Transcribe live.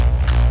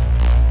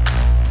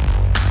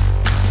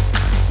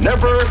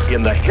Never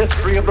in the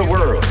history of the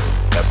world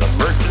have the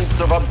merchants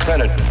of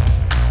obscenity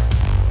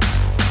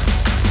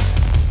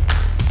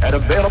had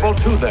available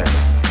to them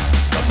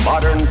the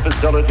modern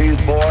facilities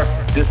for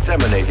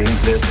disseminating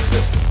this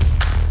filth.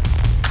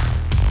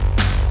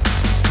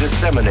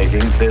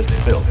 Disseminating this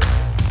filth.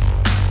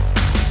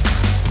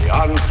 The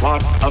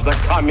onslaught of the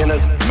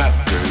communist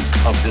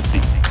masters of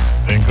deceit.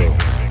 Bingo.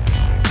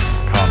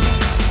 Common.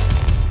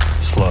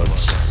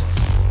 Sluts.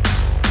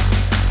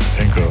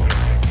 Bingo.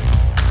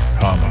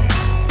 Common.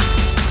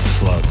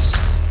 Sluts.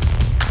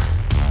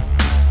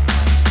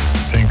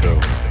 Bingo.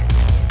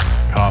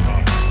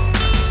 Common.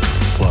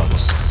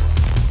 Sluts.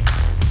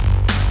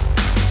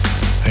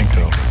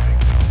 Bingo.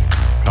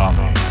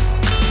 Common.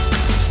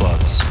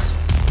 Sluts.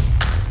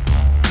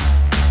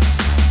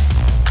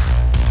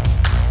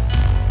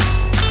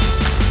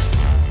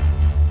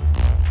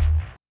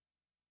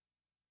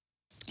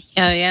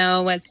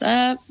 Yo, what's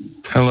up?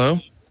 Hello?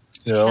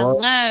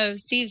 Hello,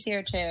 Steve's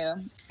here too.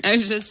 I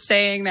was just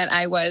saying that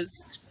I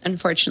was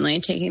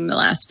unfortunately taking the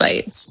last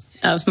bites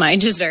of my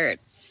dessert.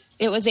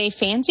 It was a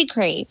fancy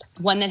crepe,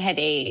 one that had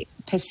a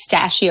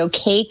pistachio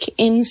cake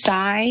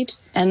inside,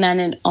 and then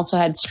it also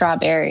had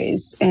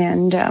strawberries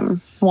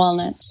and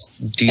walnuts.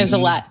 It was a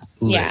lot.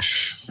 Yeah.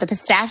 The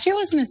pistachio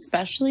was an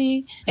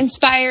especially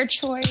inspired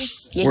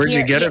choice. Where'd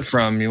you get it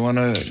from? You want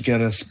to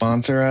get a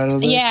sponsor out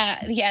of this?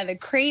 Yeah, the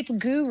Crepe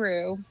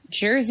Guru,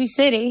 Jersey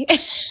City.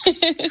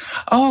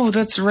 Oh,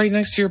 that's right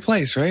next to your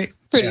place, right?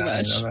 Pretty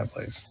much. I know that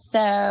place.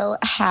 So,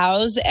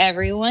 how's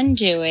everyone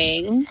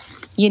doing?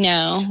 You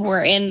know,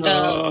 we're in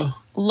the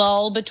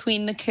lull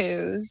between the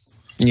coups.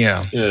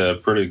 Yeah. Yeah,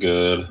 pretty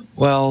good.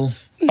 Well,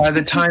 by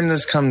the time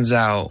this comes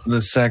out,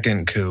 the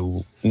second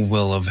coup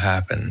will have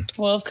happened.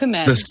 Will have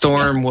commenced. The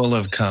storm will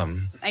have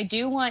come. I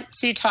do want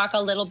to talk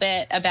a little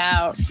bit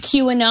about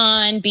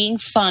QAnon being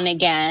fun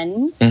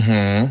again.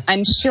 Mm-hmm.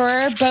 I'm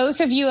sure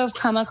both of you have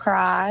come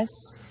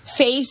across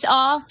Face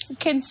Off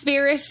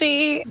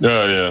conspiracy.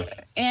 Oh, yeah.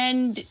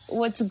 And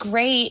what's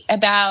great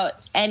about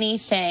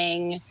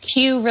anything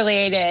Q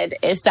related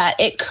is that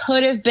it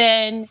could have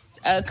been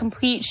a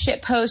complete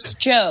shitpost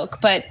joke,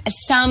 but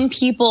some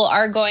people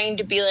are going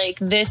to be like,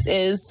 this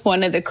is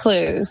one of the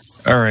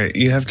clues. All right,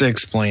 you have to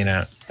explain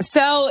it.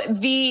 So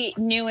the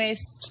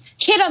newest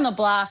kid on the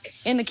block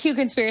in the Q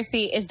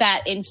conspiracy is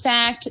that, in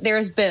fact, there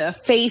has been a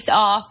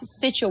face-off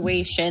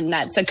situation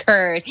that's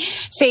occurred.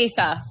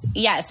 Face-offs.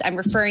 Yes, I'm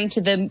referring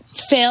to the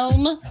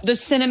film, the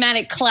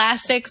cinematic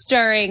classic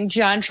starring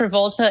John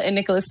Travolta and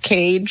Nicolas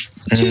Cage.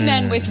 Two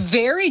men with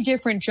very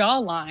different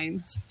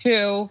jawlines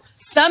who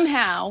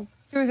somehow,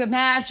 through the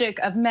magic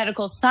of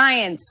medical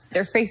science,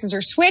 their faces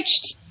are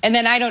switched. And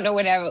then I don't know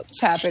what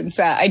else happens.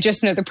 I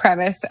just know the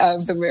premise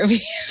of the movie.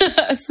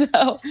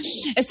 So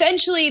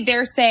essentially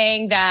they're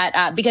saying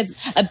that because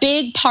a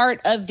big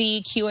part of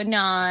the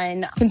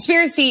QAnon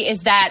conspiracy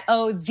is that,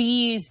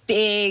 these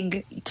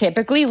big,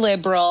 typically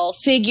liberal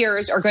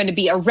figures are going to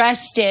be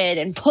arrested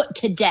and put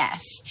to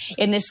death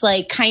in this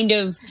like kind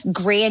of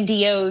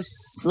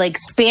grandiose like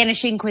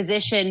Spanish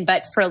Inquisition,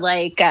 but for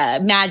like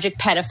magic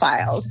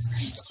pedophiles.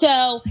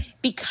 So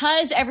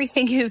because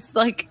everything is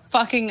like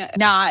fucking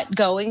not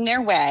going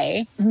their way,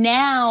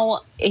 now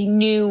a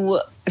new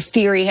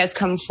theory has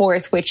come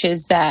forth, which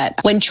is that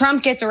when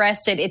Trump gets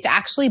arrested, it's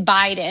actually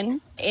Biden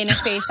in a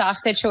face-off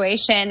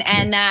situation,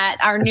 and that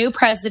our new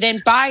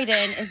president, Biden,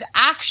 is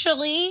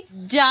actually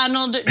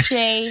Donald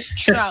J.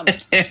 Trump.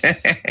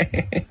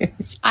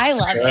 I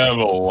love it. I have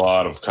a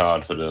lot of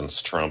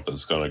confidence Trump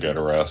is going to get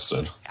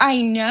arrested.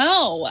 I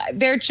know.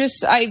 They're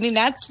just,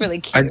 that's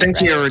really cute. I think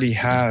right? he already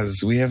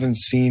has. We haven't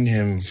seen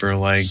him for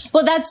like...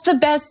 Well, that's the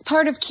best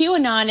part of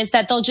QAnon is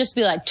that they'll just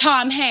be like,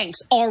 Tom Hanks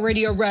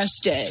already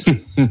arrested.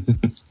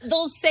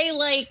 They'll say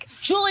like,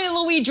 Julia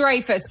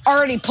Louis-Dreyfus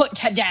already put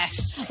to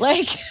death.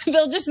 Like,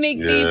 they'll just make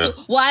these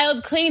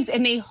wild claims,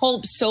 and they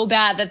hope so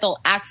bad that they'll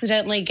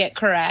accidentally get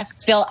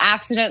correct. They'll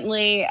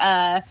accidentally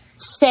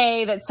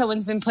say that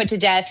someone's been put to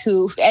death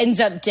who ends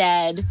up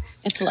dead.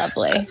 It's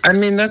lovely. I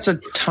mean, that's a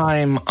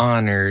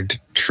time-honored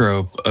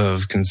trope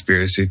of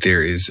conspiracy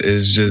theories,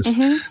 is just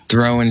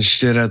throwing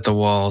shit at the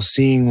wall,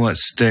 seeing what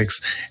sticks,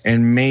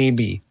 and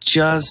maybe,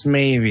 just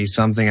maybe,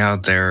 something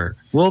out there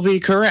will be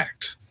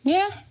correct.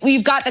 Yeah.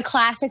 We've got the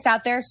classics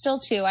out there still,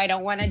 too. I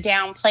don't want to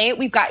downplay it.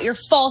 We've got your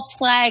false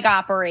flag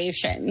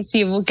operations.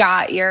 You've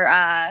got your,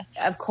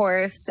 of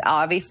course,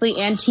 obviously,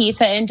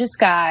 Antifa in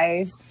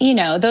disguise. You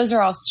know, those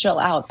are all still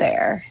out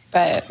there.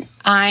 But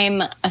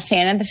I'm a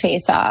fan of the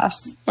face-off.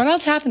 What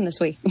else happened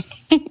this week?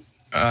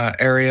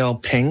 Ariel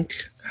Pink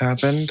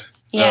happened.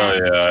 Yeah.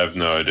 Oh, yeah, I have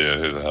no idea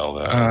who the hell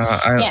that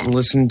is. I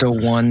listened to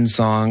one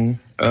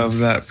song of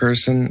that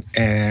person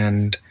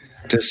and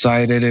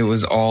decided it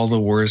was all the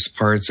worst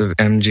parts of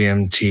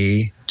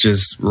MGMT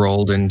just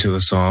rolled into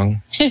a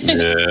song.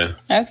 Yeah.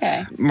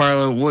 Okay.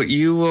 Marla, what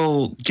you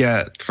will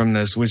get from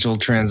this, which will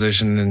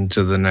transition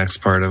into the next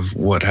part of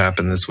what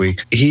happened this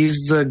week. He's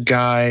the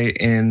guy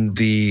in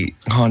the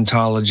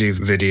Hauntology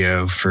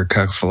video for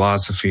Cuck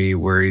Philosophy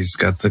where he's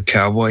got the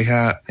cowboy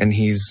hat and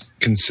he's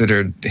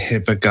considered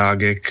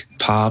hypnagogic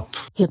pop.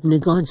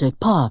 Hypnagogic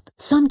pop,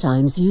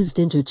 sometimes used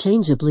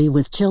interchangeably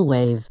with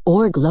chillwave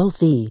or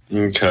lo-fi.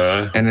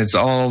 Okay. And it's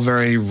all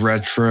very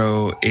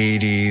retro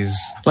 80s.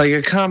 Like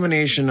a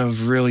combination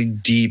of really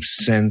deep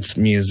synth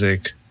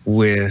music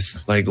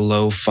with like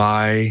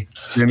lo-fi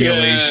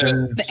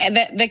simulation.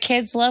 The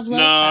kids love No,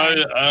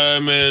 lo-fi. I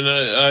mean,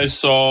 I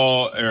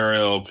saw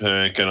Ariel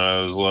Pink and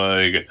I was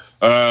like,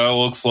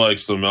 looks like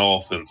some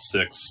Elephant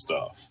Six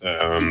stuff.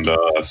 And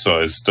so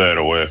I stayed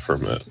away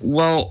from it.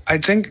 Well, I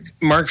think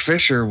Mark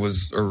Fisher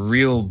was a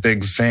real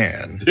big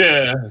fan.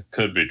 Yeah,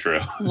 could be true.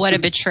 What a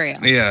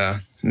betrayal. Yeah.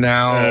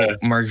 Now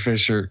Mark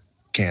Fisher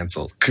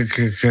canceled.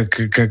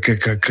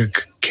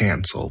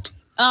 Canceled.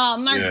 Oh,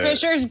 Mark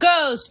Fisher's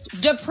ghost,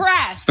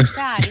 depressed.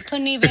 God, he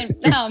couldn't even.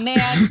 Oh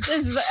man,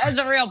 that's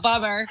a real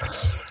bummer.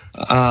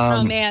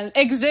 Oh man,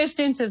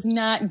 existence is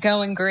not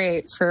going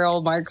great for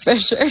old Mark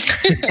Fisher.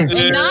 And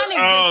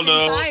non-existence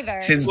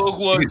either. It looked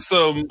like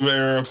some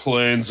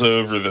airplanes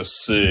over the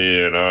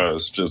sea, and I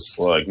was just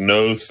like,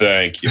 no,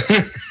 thank you.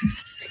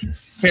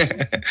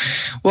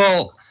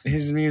 Well,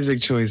 his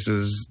music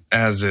choices,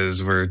 as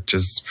is, were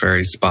just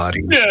very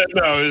spotty. Yeah,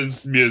 no,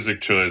 his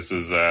music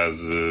choices, as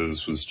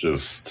is, was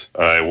just.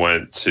 I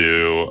went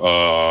to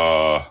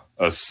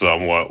a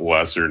somewhat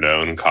lesser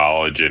known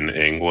college in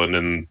England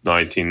in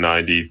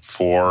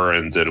 1994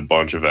 and did a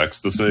bunch of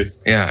ecstasy.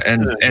 Yeah,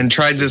 and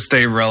tried to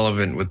stay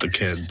relevant with the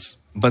kids.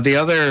 But the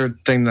other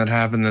thing that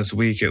happened this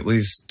week, at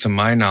least to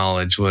my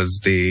knowledge, was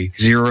the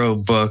Zero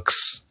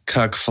Books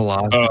Cuck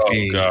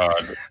Philosophy. Oh,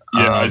 God.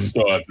 Yeah, I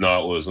still have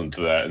not listened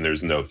to that, and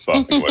there's no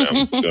fucking way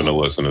I'm going to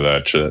listen to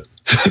that shit.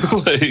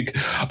 Like,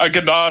 I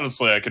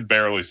could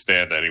barely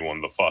stand anyone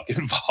the fuck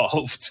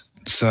involved.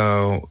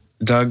 So,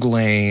 Doug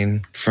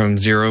Lane from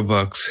Zero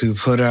Books, who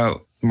put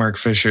out Mark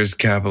Fisher's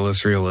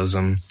Capitalist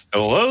Realism.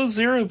 Hello,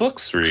 Zero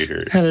Books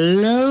readers.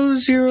 Hello,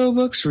 Zero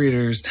Books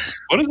readers.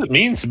 What does it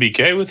mean to be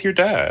gay with your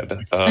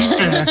dad?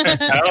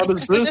 How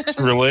does this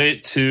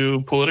relate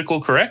to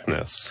political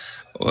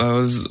correctness? What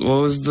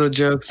was the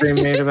joke they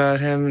made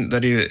about him?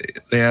 That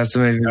they asked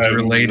him if he was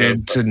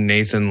related to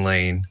Nathan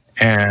Lane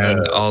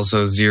and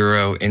also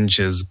 0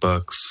 Inches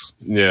Books.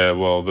 Yeah,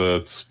 well,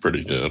 that's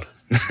pretty good.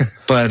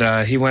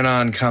 But he went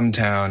on Come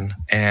Town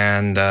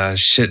and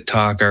shit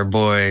talk our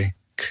boy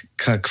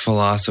Cuck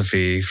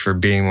Philosophy for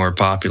being more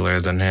popular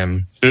than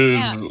him.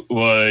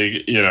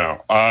 Like,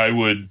 I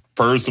would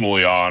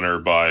personally honor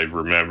by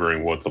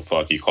remembering what the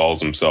fuck he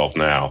calls himself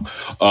now.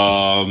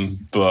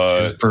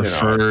 But his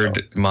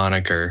preferred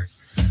moniker.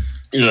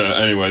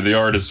 Anyway, the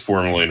artist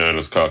formerly known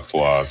as Cuck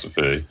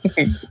Philosophy,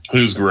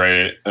 who's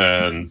great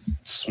and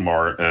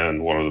smart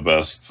and one of the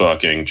best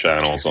fucking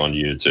channels on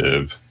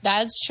YouTube.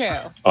 That's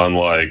true.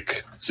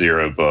 Unlike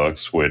Zero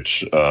Books,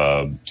 which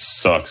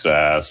sucks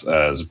ass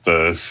as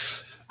both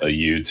a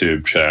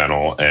YouTube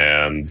channel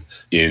and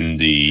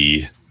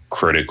indie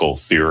critical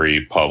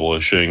theory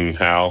publishing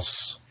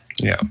house.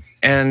 Yeah.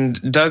 And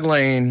Doug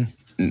Lane,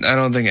 I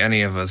don't think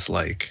any of us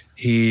like.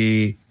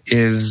 He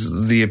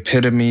is the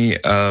epitome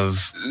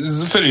of...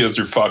 His videos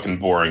are fucking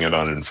boring and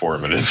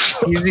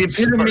uninformative. He's the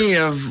epitome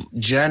of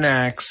Gen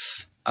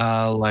X,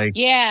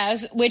 Yeah,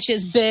 which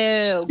is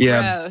boo.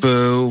 Yeah, gross.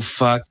 boo,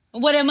 fuck.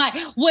 What am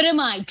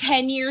I,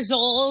 10 years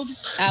old?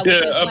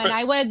 Which is when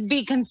I would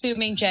be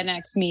consuming Gen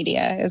X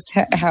media, is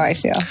how I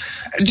feel.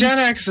 Gen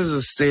X is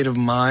a state of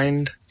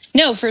mind.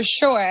 No, for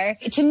sure.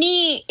 To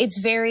me, it's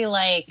very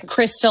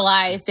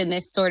crystallized in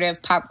this sort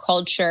of pop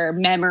culture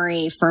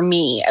memory for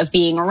me of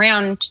being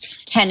around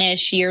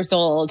 10-ish years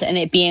old and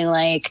it being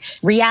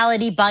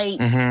reality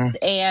bites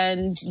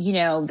and,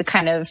 the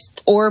kind of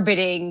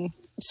orbiting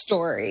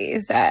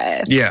stories.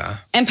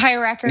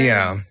 Empire Records.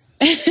 Yeah.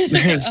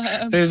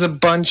 There's a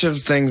bunch of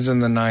things in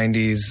the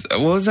 90s.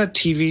 What was that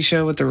TV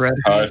show with the red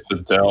High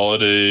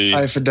Fidelity?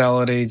 High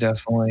Fidelity,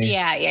 definitely.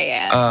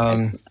 Yeah.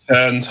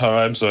 10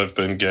 times I've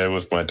been gay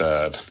with my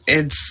dad.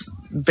 It's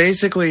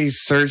basically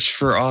search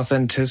for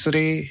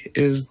authenticity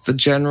is the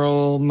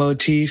general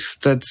motif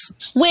that's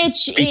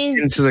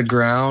into the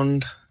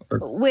ground.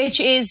 Which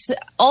is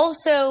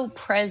also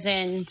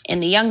present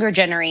in the younger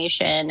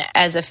generation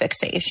as a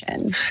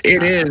fixation.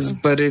 It is,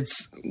 but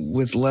it's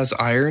with less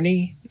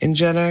irony in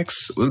Gen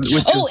X. Which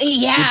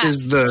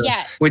is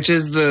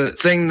the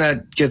thing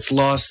that gets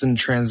lost in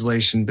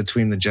translation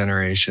between the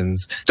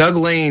generations. Doug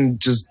Lane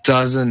just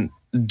doesn't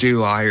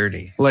do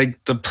irony.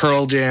 Like the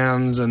Pearl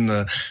Jams and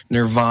the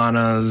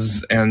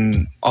Nirvanas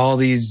and all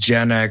these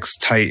Gen X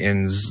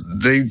titans,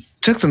 they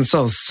took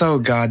themselves so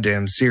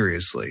goddamn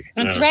seriously.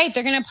 That's right.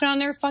 They're going to put on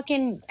their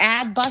fucking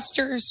ad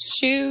busters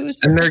shoes.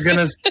 And they're going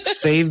to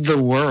save the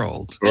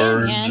world.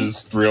 Or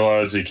just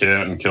realize you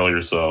can't and kill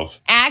yourself.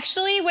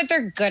 Actually, what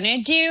they're going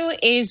to do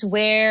is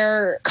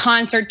wear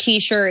concert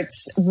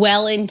t-shirts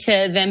well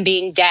into them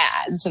being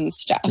dads and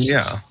stuff.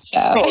 Yeah. So.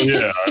 Oh,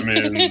 yeah. I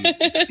mean,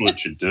 that's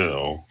what you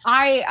do.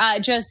 I,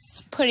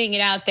 just putting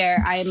it out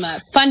there, I'm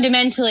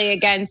fundamentally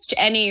against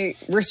any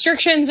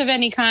restrictions of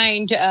any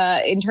kind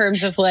in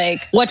terms of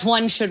what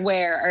one should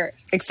wear, or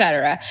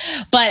etc.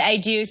 But I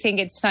do think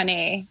it's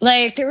funny.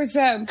 Like, there was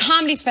a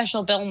comedy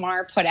special Bill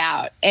Maher put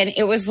out, and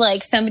it was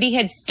like somebody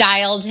had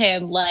styled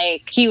him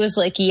like, he was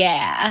like,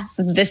 yeah,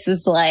 this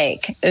is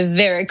like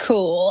very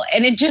cool.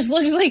 And it just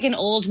looked like an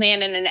old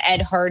man in an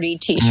Ed Hardy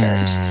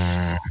t-shirt.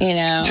 You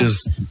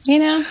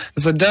know?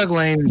 So Doug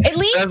Lane, At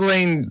least- Doug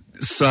Lane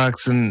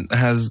sucks and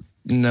has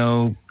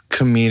no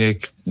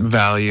comedic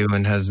value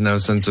and has no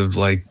sense of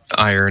like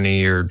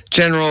irony or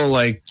general,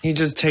 like, he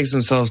just takes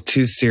himself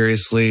too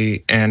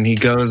seriously, and he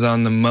goes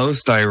on the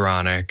most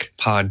ironic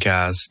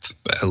podcast,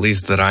 at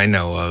least that I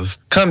know of,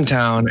 Come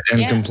Town,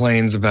 and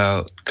complains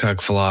about cuck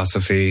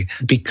philosophy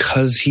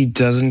because he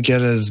doesn't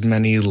get as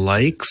many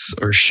likes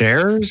or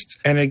shares,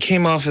 and it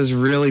came off as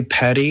really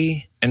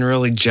petty and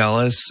really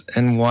jealous.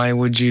 And why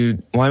would you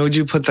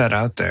put that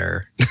out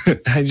there?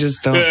 I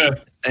just don't. Yeah.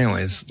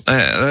 Anyways,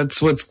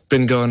 that's what's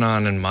been going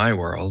on in my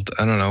world.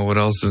 I don't know what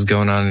else is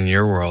going on in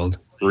your world.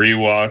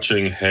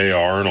 Rewatching Hey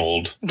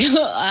Arnold.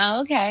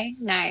 Okay,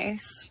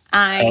 nice.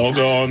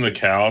 Helga on the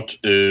Couch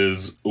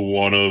is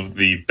one of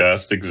the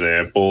best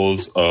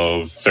examples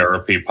of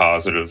therapy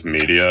positive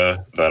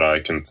media that I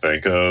can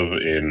think of,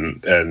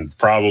 and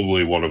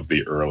probably one of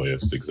the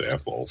earliest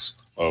examples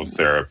of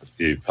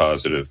therapy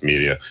positive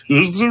media. It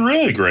was a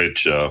really great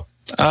show.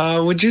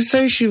 Would you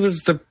say she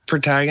was the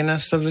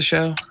protagonist of the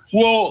show?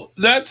 Well,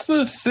 that's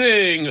the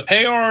thing.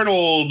 Hey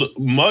Arnold,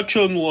 much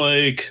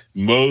unlike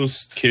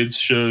most kids'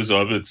 shows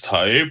of its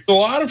type, a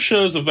lot of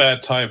shows of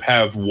that type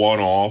have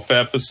one-off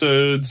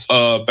episodes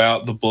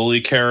about the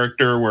bully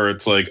character where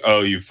it's like,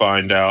 oh, you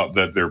find out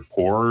that they're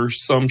poor or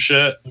some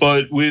shit.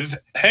 But with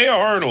Hey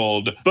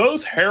Arnold,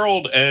 both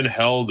Harold and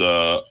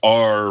Helga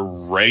are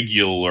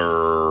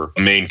regular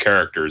main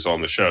characters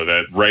on the show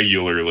that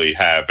regularly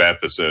have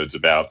episodes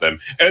about them.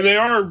 And they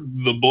are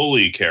the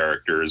bully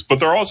characters, but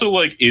they're also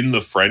like in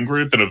the friend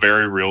group in a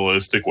very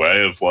realistic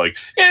way of like,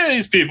 yeah,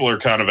 these people are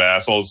kind of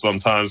assholes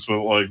sometimes,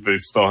 but like they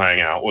still hang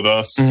out with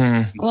us.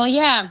 Mm-hmm. Well,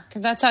 yeah,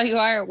 because that's how you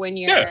are when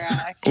you're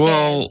kids.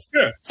 Well,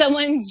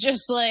 someone's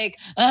just like,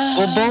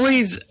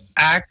 bullies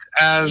act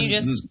as you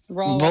just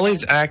roll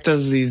bullies act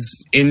as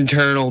these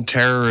internal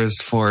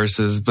terrorist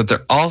forces, but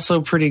they're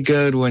also pretty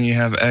good when you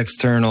have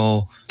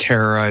external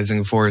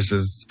terrorizing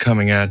forces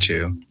coming at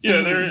you.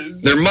 Yeah,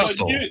 they're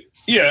muscle.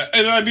 Yeah,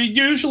 and I mean,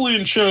 usually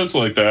in shows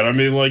like that, I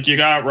mean, like, you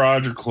got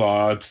Roger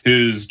Klotz,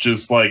 who's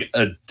just, like,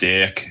 a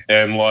dick,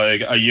 and,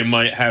 like, you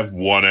might have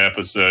one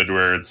episode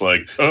where it's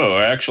like, oh,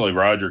 actually,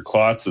 Roger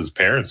Klotz's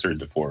parents are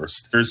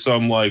divorced. There's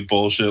some, like,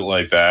 bullshit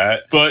like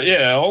that. But,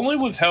 yeah, only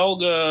with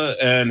Helga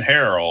and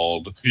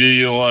Harold do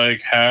you,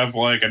 like, have,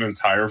 like, an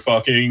entire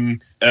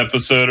fucking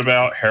episode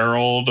about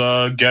Harold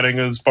getting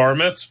his bar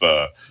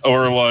mitzvah.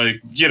 Or, like,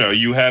 you know,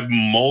 you have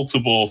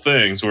multiple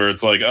things where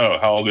it's like, oh,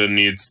 Helga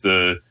needs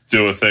to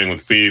do a thing with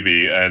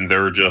Phoebe, and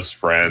they're just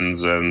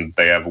friends, and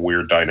they have a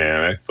weird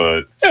dynamic.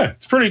 But yeah,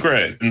 it's pretty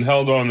great. And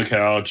Helga on the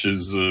Couch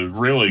is a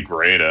really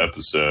great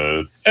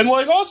episode. And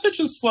like, also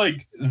just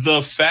like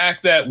the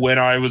fact that when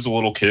I was a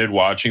little kid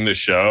watching the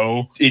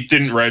show, it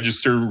didn't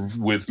register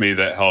with me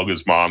that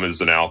Helga's mom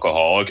is an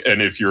alcoholic.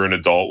 And if you're an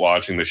adult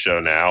watching the show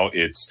now,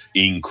 it's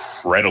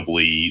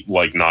incredibly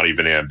like not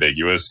even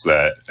ambiguous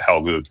that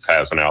Helga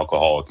has an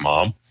alcoholic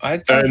mom.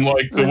 And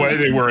like the way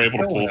they were able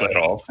to pull that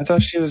off. I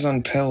thought she was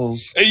on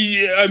pills.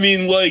 Yeah, I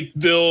mean, like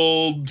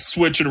they'll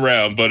switch it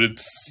around, but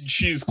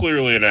she's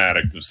clearly an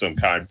addict of some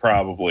kind,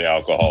 probably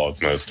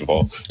alcoholic most of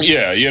all.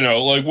 Yeah, you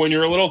know, like when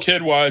you're a little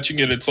kid watching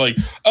it, it's like,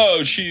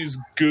 oh, she's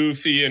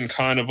goofy and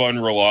kind of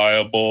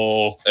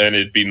unreliable, and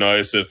it'd be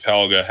nice if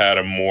Helga had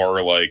a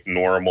more like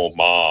normal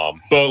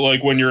mom. But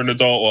like when you're an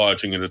adult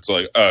watching it, it's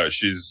like, oh,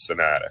 she's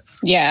an addict.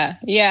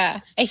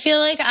 Yeah. I feel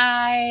like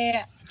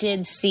I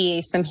did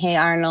see some Hey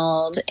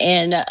Arnold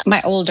in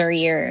my older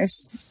years,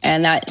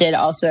 and that did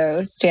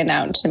also stand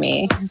out to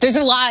me. There's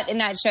a lot in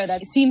that show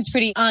that seems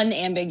pretty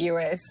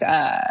unambiguous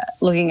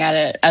looking at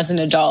it as an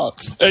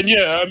adult. And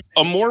yeah,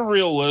 a more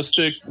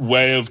realistic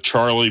way of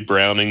Charlie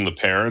Browning the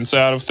parents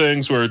out of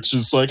things, where it's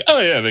just like, oh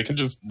yeah, they can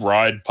just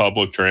ride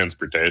public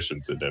transportation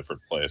to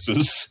different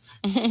places.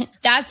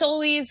 That's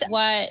always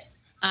what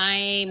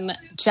I'm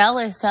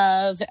jealous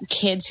of,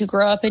 kids who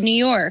grow up in New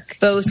York,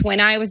 both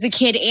when I was a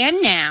kid and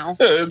now.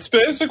 Yeah, it's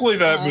basically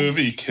that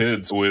movie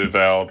Kids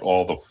without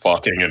all the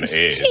fucking and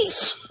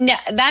AIDS. No,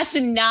 that's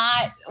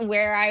not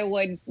where I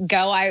would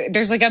go.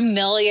 There's like a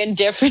million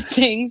different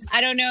things.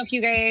 I don't know if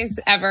you guys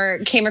ever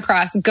came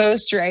across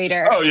Ghost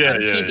Rider on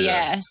PBS.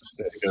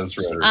 Yeah, Ghost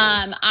Rider.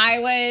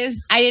 I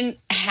didn't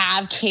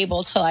have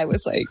cable till I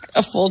was like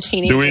a full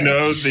teenager. Do we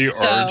know the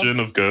origin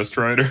of Ghost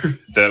Rider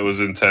that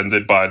was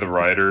intended by the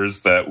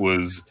writers? That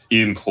was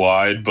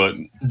implied, but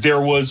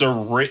there was a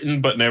written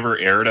but never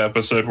aired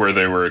episode where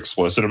they were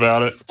explicit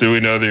about it. Do we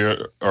know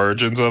the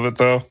origins of it,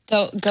 though?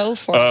 Go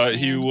for it.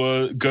 He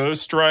was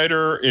Ghost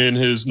Rider in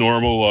his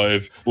normal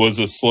life was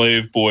a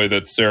slave boy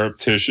that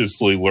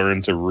surreptitiously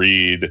learned to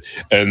read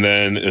and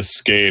then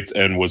escaped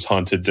and was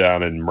hunted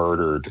down and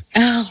murdered.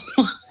 Oh.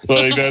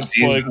 Like, that's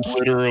like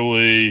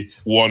literally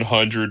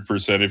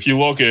 100%. If you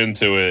look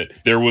into it,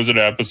 there was an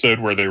episode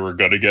where they were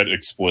going to get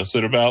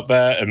explicit about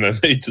that, and then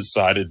they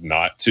decided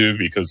not to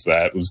because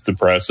that was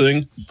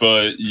depressing.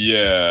 But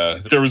yeah,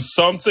 there was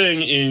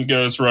something in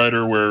Ghost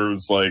Rider where it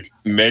was like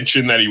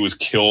mentioned that he was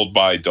killed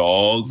by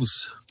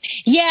dogs.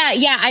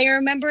 Yeah, I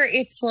remember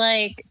it's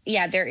like,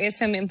 there is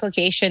some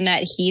implication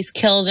that he's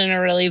killed in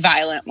a really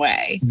violent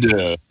way.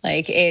 Yeah.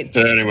 Like, it's...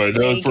 Anyway,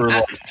 those were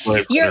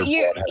like...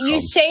 You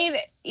say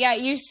that... Yeah,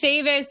 you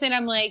say this, and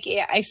I'm like,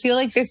 I feel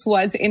like this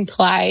was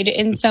implied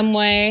in some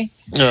way.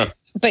 Yeah.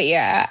 But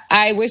yeah,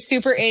 I was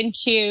super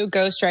into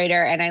Ghost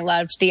Rider, and I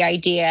loved the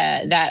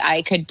idea that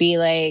I could be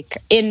like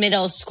in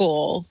middle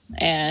school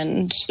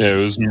and... Yeah,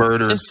 it was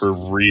murdered for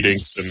reading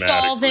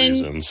thematic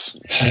reasons.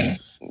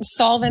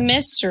 Solving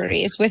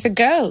mysteries with a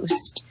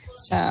ghost.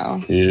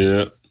 So...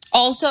 Yeah.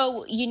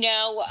 Also,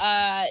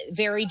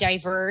 very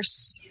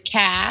diverse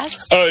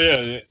cast. Oh,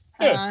 yeah.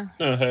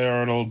 Hey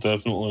Arnold,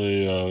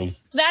 definitely.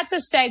 That's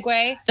a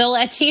segue. The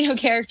Latino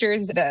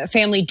characters, the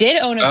family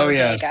did own a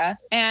bodega. Yeah.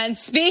 And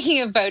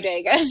speaking of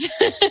bodegas,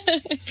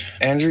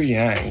 Andrew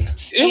Yang.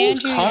 It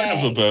was kind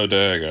of a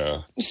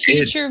bodega.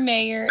 Future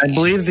mayor. I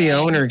believe the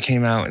owner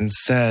came out and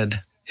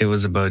said it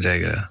was a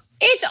bodega.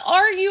 It's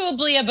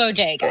arguably a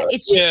bodega.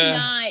 It's just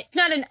not. It's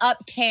not an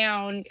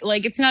uptown.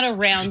 Like, it's not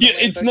around. Yeah,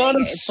 it's bodega.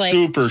 not a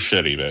super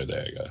shitty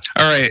bodega.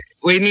 All right,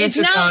 we need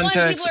to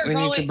context. We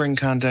need to bring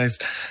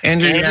context.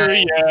 Andrew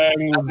Yang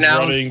was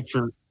running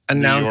for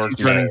announced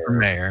he's running for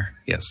mayor.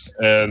 Yes,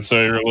 and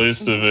so he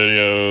released a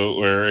video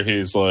where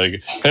he's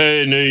like,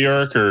 "Hey, New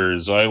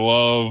Yorkers, I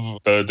love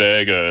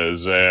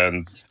bodegas,"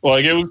 and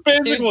like it was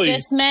basically there's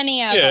this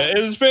many of them.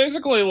 It was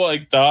basically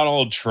like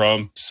Donald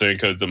Trump,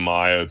 Cinco de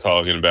Mayo,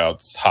 talking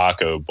about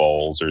taco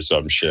bowls or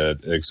some shit,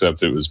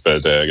 except it was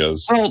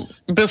bodegas. Well,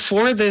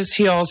 before this,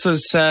 he also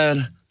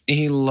said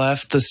he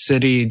left the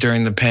city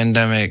during the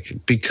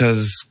pandemic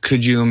because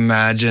could you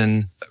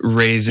imagine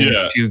raising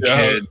two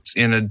kids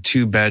in a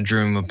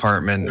 2-bedroom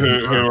apartment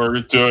who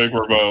are doing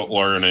remote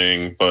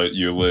learning, but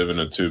you live in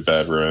a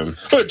 2-bedroom?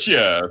 Which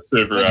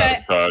super out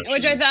of touch.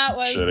 Which I thought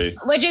was shitty.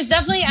 Which is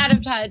definitely out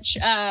of touch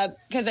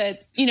because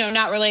it's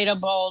not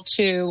relatable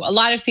to a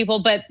lot of people.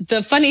 But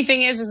the funny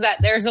thing is that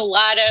there's a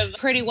lot of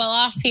pretty well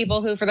off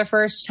people who, for the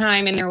first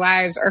time in their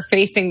lives, are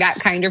facing that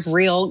kind of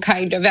real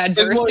kind of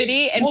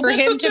adversity. And for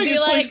him to be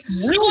like,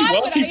 really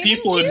wealthy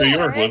people in New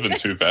York live in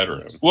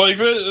 2-bedrooms. Like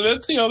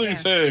that's the other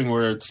thing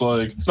where it's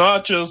like it's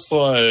not just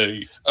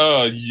like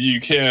you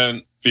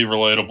can't be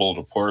relatable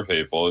to poor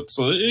people. It's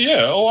a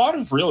lot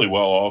of really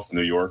well off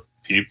New York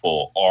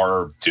people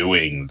are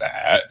doing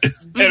that,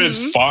 and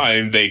it's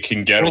fine. They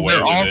can get away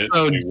with it.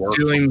 They work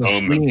doing the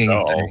fleeing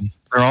thing.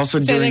 They're also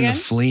doing the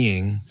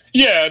fleeing.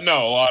 Yeah,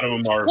 no, a lot of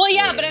them are. Well,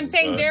 yeah, but I'm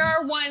saying there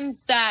are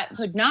ones that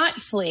could not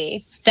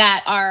flee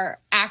that are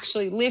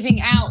actually living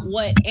out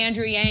what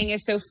Andrew Yang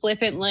is so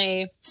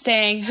flippantly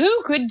saying,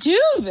 who could do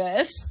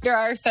this? There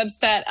are a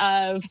subset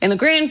of, in the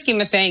grand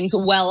scheme of things,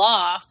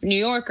 well-off New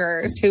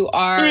Yorkers who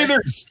are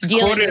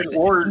dealing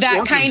with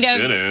that kind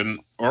of...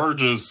 Or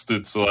just,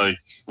 it's like,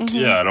 I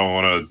don't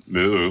want to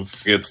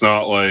move. It's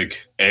not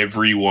like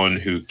everyone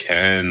who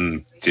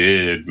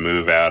did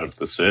move out of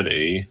the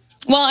city.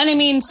 Well, and I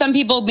mean, some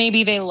people,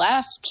 maybe they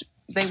left,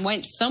 they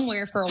went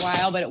somewhere for a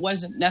while, but it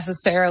wasn't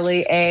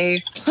necessarily a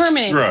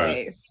permanent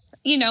place.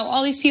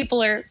 All these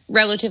people are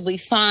relatively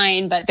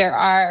fine, but there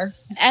are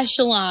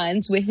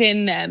echelons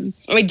within them.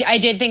 I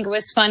did think it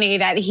was funny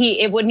that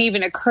it wouldn't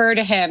even occur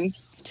to him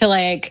to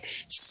like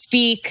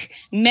speak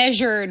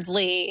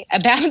measuredly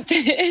about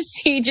this.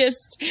 He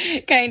just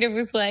kind of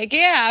was like,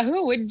 yeah,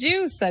 who would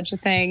do such a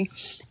thing?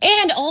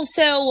 And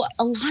also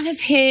a lot of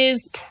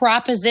his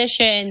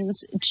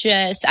propositions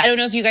I don't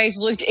know if you guys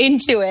looked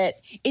into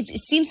it. It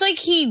seems like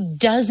he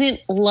doesn't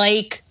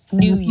like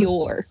New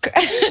York.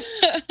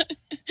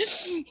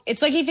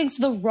 It's like he thinks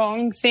the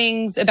wrong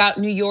things about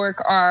New York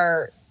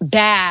are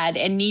bad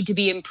and need to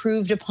be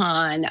improved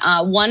upon.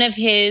 One of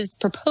his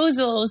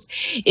proposals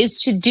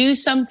is to do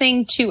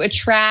something to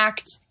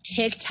attract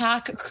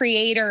TikTok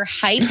creator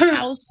hype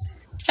house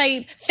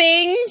type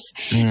things.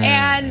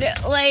 And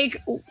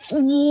like,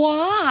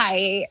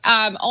 why?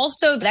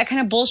 Also, that kind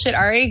of bullshit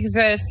already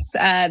exists.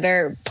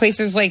 There are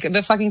places like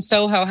the fucking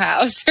Soho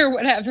House or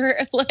whatever.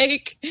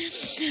 Like,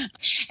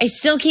 I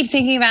still keep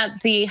thinking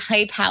about the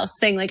hype house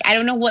thing. Like, I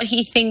don't know what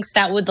he thinks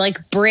that would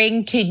like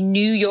bring to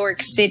New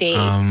York City,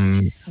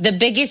 the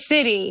biggest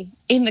city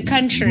in the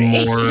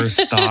country. More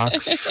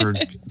stocks for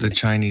the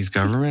Chinese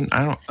government.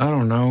 I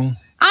don't know.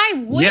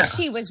 I wish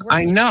he was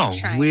working. I know.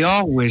 We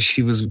all wish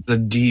he was the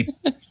deep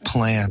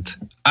plant.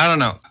 I don't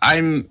know.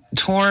 I'm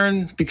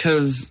torn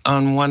because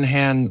on one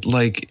hand,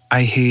 like,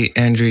 I hate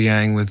Andrew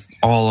Yang with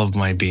all of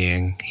my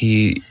being.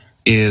 He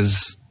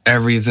is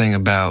everything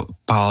about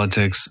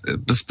politics,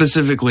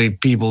 specifically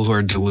people who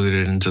are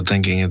deluded into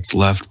thinking it's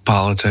left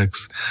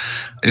politics,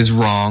 is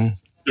wrong.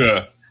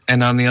 Yeah.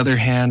 And on the other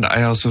hand,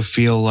 I also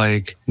feel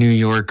like New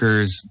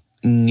Yorkers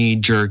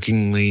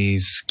knee-jerkingly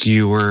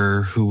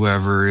skewer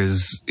whoever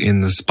is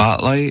in the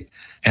spotlight.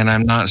 and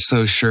I'm not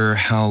so sure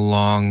how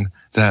long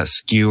that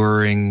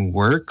skewering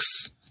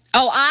works.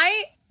 Oh,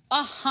 I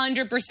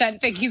 100%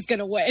 think he's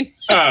gonna win.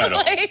 I don't.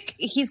 Like,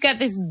 he's got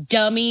this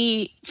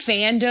dummy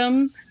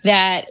fandom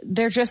that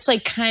they're just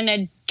like kind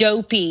of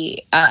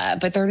dopey,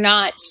 but they're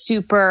not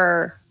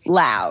super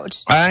loud.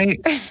 I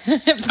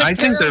But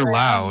think they're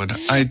around. loud.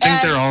 I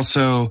think they're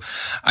also.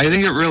 I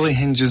think it really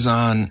hinges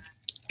on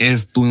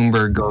if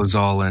Bloomberg goes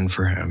all in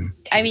for him.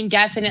 I mean,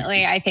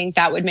 definitely, I think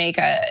that would make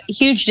a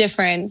huge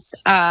difference.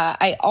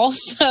 I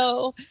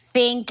also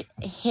think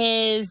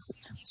his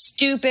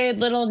stupid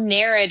little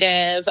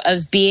narrative of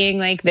being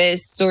like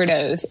this sort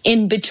of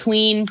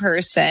in-between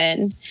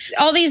person.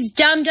 All these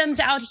dum-dums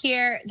out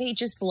here, they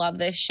just love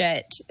this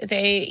shit.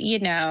 They, you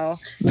know.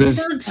 This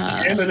Bloomberg's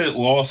candidate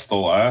lost the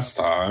last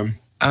time.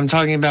 I'm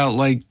talking about,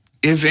 like,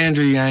 if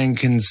Andrew Yang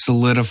can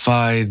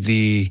solidify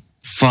the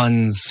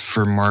funds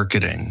for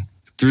marketing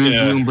through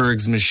Yeah.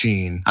 Bloomberg's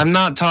machine. I'm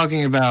not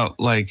talking about,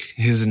 like,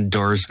 his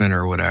endorsement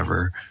or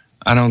whatever.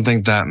 I don't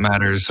think that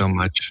matters so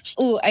much.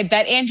 Ooh, I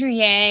bet Andrew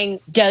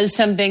Yang does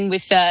something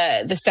with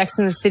the Sex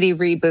and the City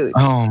reboot.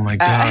 Oh my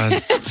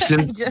God.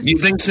 just- You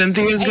think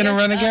Cynthia's going to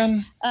run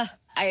again?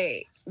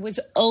 I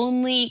was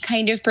only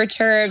kind of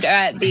perturbed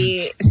at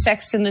the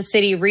Sex and the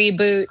City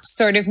reboot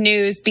sort of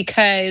news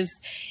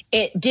because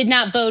it did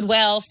not bode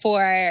well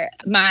for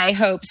my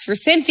hopes for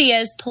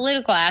Cynthia's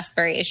political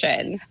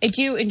aspiration. I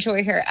do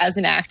enjoy her as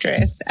an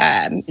actress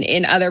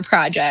in other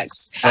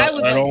projects. I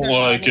would don't her to like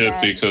run it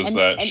again. because And-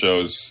 that and-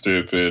 show is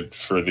stupid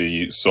for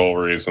the sole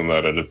reason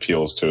that it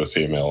appeals to a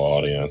female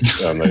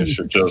audience. And they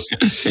should just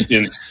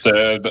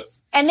instead...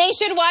 And they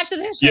should watch the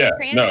Yeah,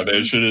 Sopranos no,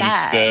 they should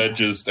instead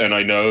just, and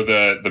I know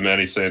that The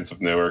Many Saints of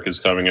Newark is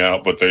coming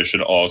out, but they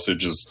should also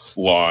just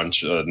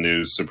launch a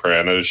new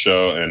Sopranos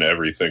show and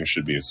everything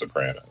should be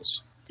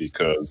Sopranos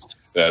because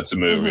that's a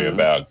movie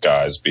about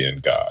guys being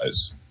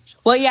guys.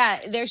 Well, yeah,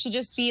 there should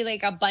just be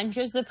like a bunch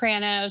of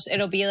Sopranos.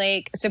 It'll be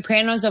like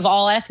Sopranos of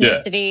all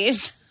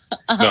ethnicities.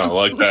 No,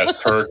 like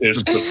that Turkish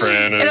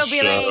Sopranos It'll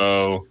be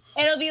show.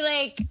 It'll be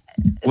like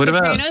What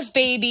about- Sopranos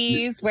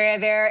babies where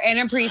they're in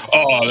a preschool.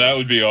 Oh, that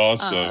would be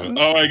awesome.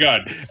 Oh my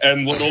God.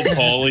 And little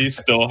Paulie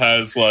still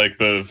has like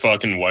the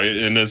fucking white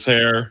in his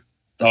hair.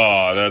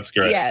 Oh, that's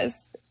great.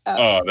 Yes.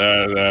 Oh,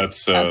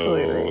 that's so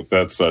Absolutely.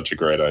 that's such a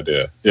great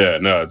idea. Yeah,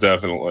 no,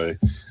 definitely.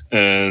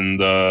 And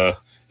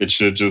it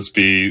should just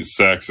be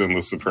Sex and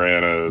the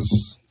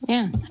Sopranos.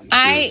 Yeah.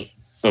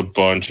 A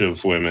bunch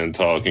of women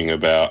talking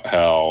about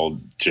how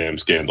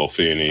James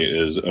Gandolfini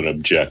is an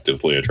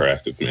objectively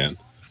attractive man.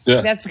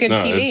 Yeah, That's good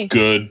TV. It's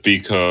good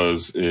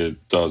because it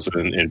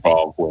doesn't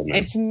involve women.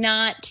 It's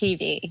not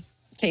TV.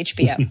 It's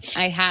HBO.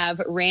 I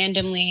have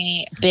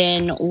randomly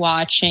been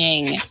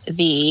watching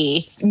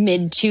the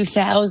mid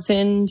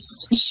 2000s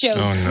show.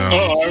 Oh, no.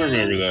 Oh, I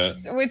remember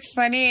that. What's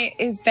funny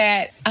is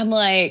that I'm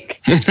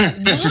like,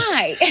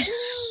 why?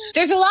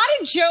 There's a lot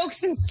of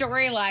jokes and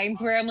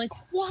storylines where I'm like,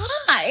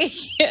 why?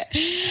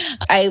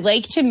 I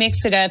like to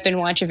mix it up and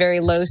watch a very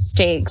low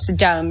stakes,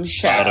 dumb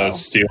show. Out of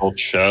Steel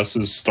Chess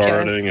is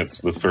starting. Chess.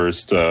 It's the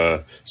first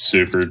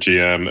Super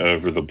GM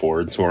over the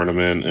board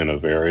tournament in a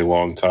very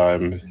long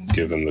time,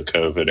 given the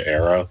COVID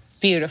era.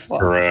 Beautiful.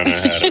 Corona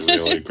had a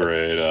really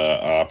great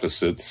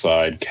opposite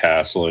side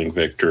castling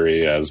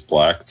victory as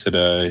black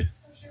today.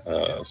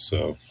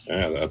 So,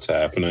 yeah, that's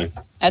happening.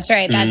 That's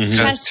right. That's Chess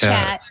Chess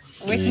Chat.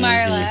 Chat with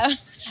Marlo.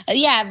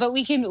 Yeah, but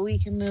we can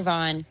move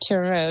on to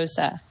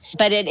Rosa.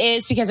 But it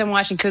is because I'm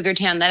watching Cougar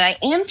Town that I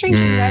am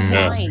drinking red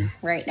Yeah. wine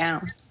right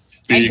now.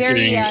 I'm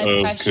very Speaking of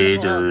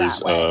impressionable Cougars,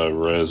 that way.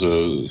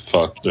 Rosa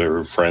fucked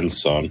her friend's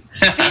son.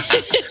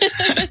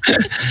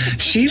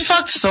 She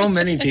fucked so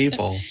many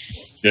people.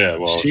 Yeah,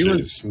 well, She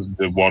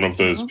one of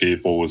those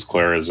people was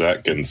Clara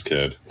Zetkin's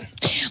kid.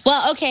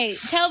 Well, okay,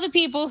 tell the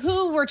people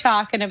who we're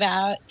talking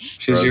about.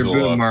 She's your Rosa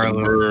boo, Marlo.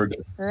 Luxemburg.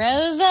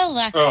 Rosa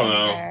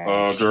Luxemburg.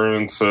 Oh no,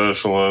 German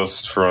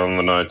socialist from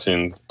the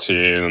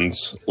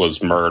 1910s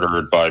was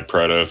murdered by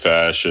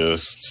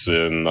proto-fascists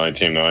in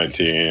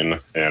 1919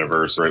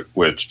 anniversary,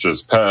 which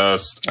just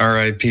passed.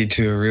 R.I.P.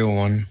 to a real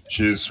one.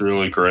 She's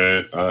really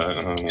great.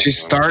 She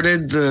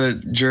started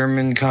the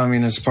German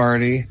Communist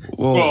Party.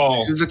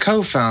 Well, she was a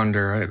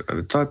co-founder.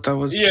 I thought that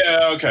was...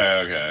 Yeah,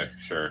 okay,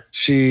 sure.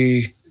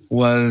 She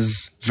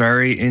was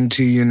very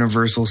into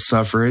universal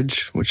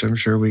suffrage, which I'm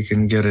sure we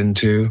can get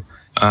into.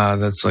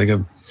 That's like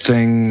a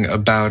thing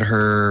about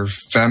her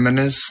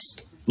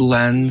feminist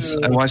lens.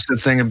 I watched a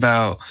thing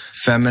about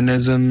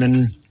feminism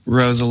in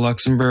Rosa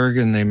Luxemburg,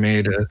 and they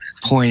made a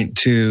point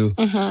to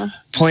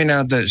point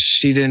out that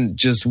she didn't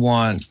just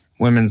want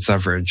women's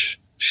suffrage.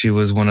 She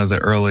was one of the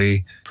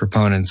early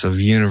proponents of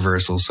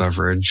universal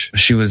suffrage.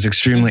 She was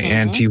extremely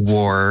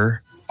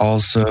anti-war,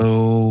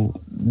 also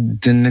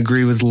didn't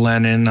agree with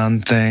Lenin on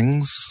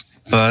things,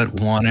 but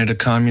wanted a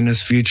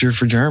communist future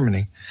for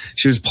Germany.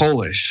 She was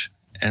Polish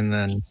and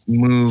then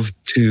moved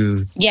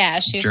to Yeah,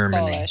 she was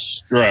Germany.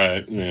 Polish.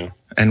 Right, yeah.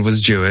 and was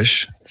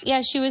Jewish.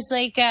 Yeah, she was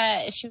like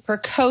she was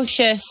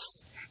precocious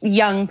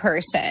young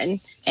person,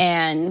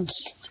 and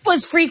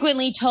was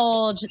frequently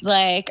told,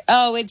 like,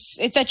 oh,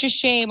 it's such a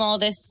shame, all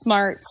this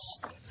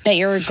smarts, that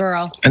you're a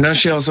girl. I know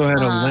she also had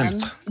a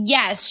limp.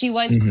 Yes, she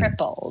was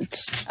crippled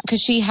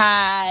because she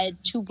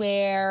had to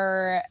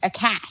wear a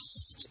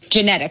cast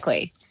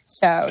genetically.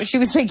 So she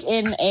was like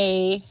in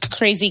a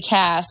crazy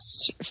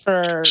cast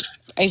for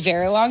a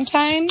very long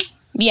time.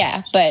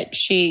 Yeah, but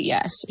she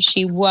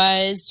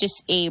was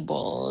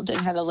disabled and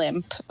had a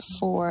limp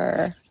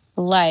for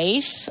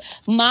life.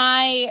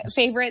 My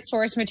favorite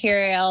source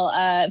material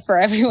for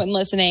everyone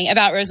listening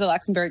about Rosa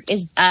Luxemburg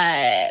is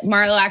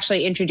Marlo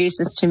actually introduced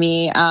this to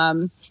me.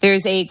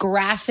 There's a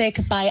graphic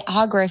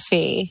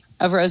biography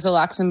of Rosa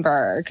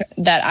Luxemburg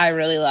that I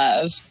really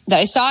love, that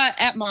I saw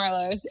at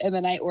Marlo's and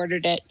then I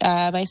ordered it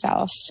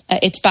myself.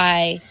 It's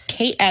by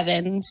Kate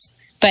Evans.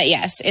 But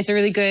yes, it's a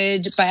really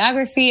good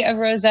biography of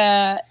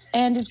Rosa,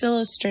 and it's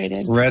illustrated.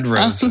 Red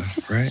Rosa,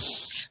 right?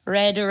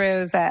 Red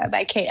Rosa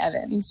by Kate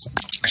Evans.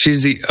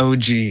 She's the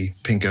OG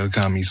Pinko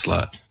Kami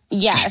slut.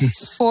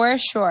 Yes, for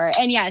sure.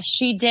 And yes,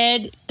 she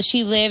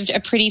lived a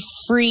pretty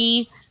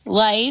free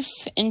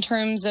life in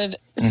terms of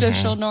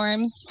social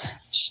norms.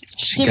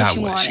 She did what she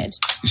wanted.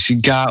 She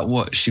got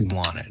what she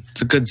wanted.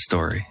 It's a good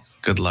story.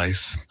 Good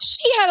life.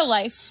 She had a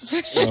life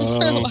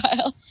for a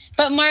while.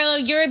 But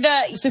Marlo, you're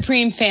the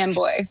supreme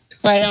fanboy.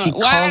 He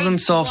calls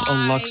himself a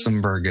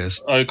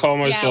Luxemburgist. I call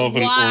myself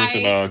an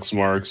Orthodox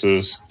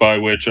Marxist, by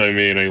which I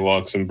mean a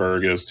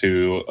Luxemburgist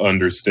who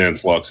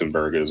understands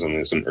Luxemburgism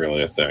isn't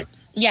really a thing.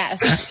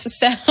 Yes.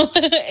 So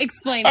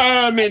explain.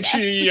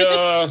 She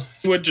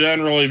would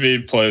generally be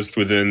placed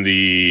within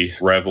the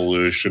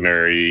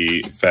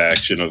revolutionary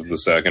faction of the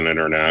Second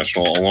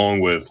International, along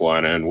with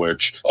Lenin,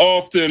 which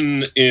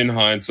often, in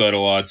hindsight, a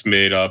lot's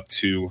made up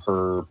to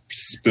her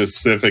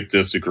specific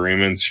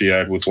disagreements she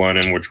had with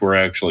Lenin, which were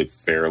actually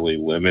fairly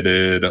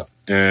limited.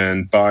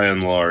 And by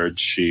and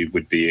large, she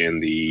would be in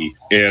the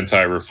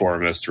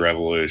anti-reformist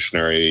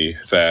revolutionary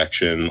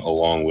faction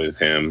along with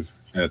him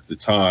at the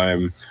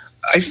time.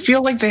 I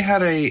feel like they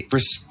had a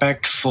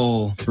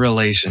respectful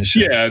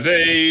relationship. Yeah,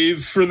 they,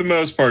 for the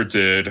most part,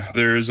 did.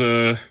 There's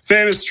a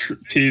famous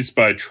piece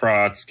by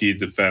Trotsky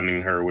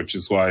defending her, which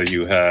is why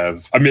you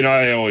have...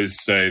 I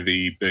always say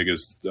the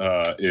biggest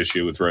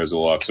issue with Rosa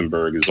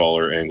Luxemburg is all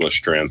her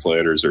English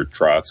translators are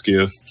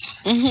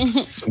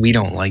Trotskyists. We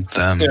don't like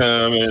them.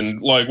 Yeah,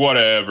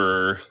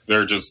 whatever.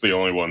 They're just the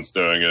only ones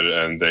doing it,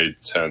 and they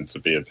tend to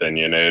be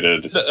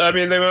opinionated.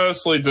 They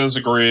mostly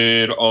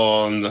disagreed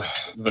on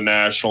the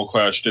national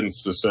question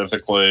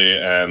specifically,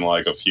 and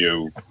a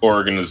few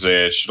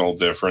organizational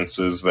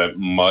differences that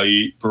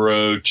might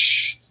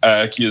broach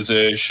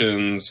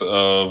accusations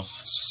of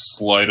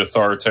slight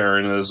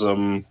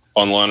authoritarianism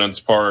on Lenin's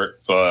part.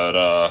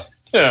 But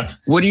yeah.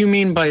 What do you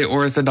mean by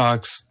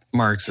Orthodox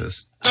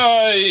Marxist?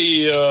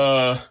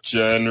 I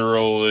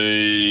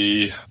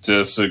generally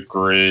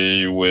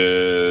disagree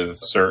with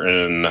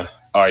certain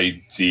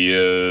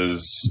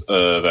ideas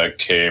that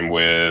came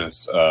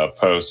with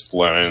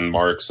post-Lenin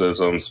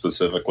Marxism,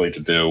 specifically to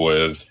do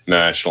with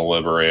national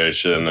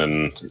liberation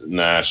and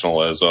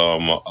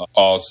nationalism.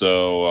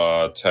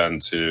 Also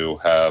tend to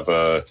have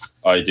a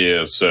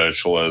idea of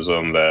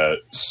socialism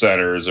that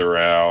centers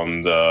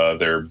around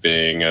there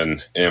being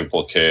an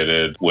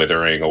implicated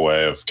withering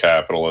away of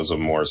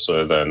capitalism more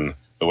so than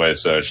the way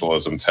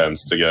socialism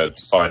tends to get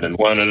defined in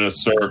Leninist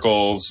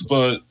circles.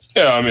 But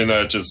yeah,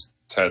 that just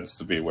tends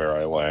to be where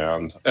I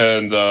land.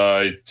 And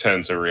I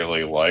tend to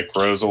really like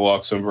Rosa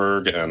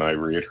Luxemburg, and I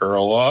read her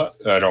a lot.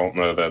 I don't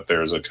know that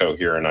there's a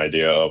coherent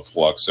idea of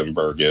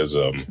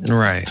Luxemburgism.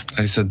 Right.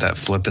 I said that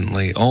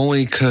flippantly,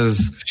 only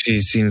because she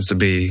seems to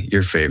be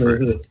your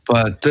favorite. Mm-hmm.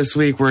 But this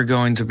week we're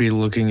going to be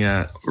looking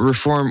at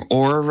reform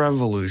or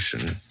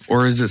revolution.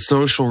 Or is it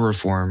social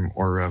reform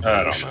or revolution?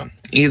 I don't know.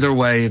 Either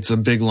way, it's a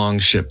big, long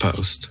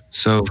shitpost.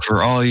 So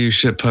for all you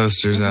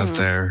shitposters out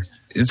there,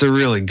 it's a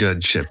really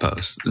good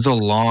shitpost. It's a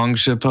long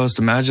shitpost.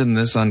 Imagine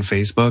this on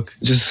Facebook.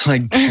 Just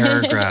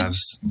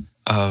paragraphs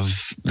of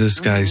this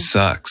guy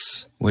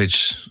sucks,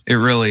 which it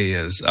really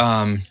is.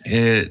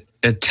 It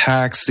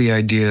attacks the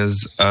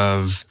ideas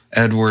of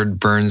Edward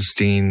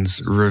Bernstein's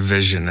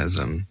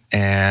revisionism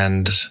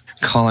and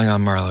calling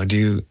on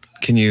Marlo.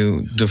 Can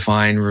you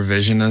define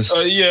revisionism?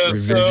 So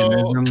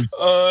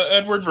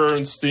Edward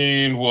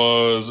Bernstein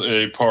was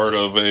a part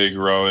of a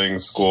growing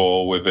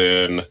school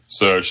within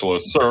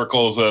socialist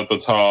circles at the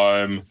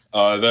time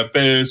that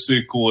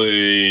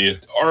basically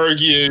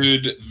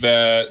argued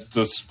that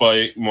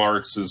despite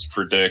Marx's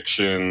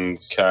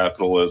predictions,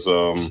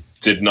 capitalism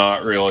did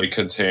not really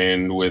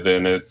contain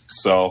within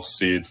itself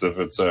seeds of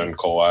its own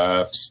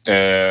collapse,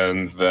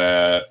 and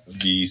that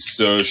the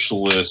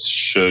socialists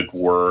should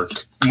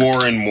work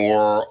more and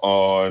more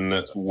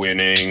on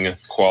winning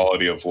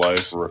quality of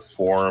life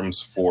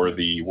reforms for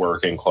the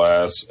working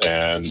class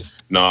and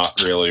not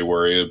really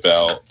worry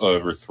about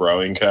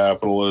overthrowing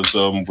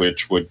capitalism,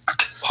 which would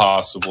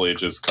possibly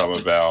just come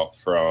about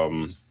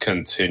from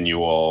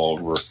continual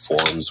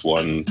reforms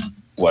won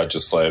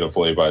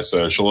legislatively by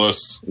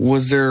socialists.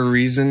 Was there a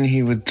reason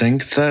he would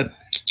think that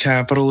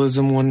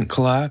capitalism wouldn't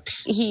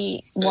collapse?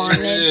 He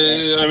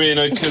wanted I mean,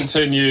 a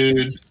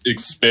continued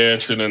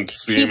expansion and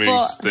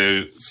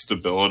seeming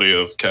stability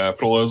of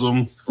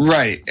capitalism.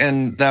 Right.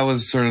 And that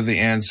was sort of the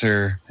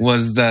answer,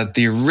 was that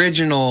the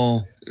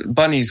original,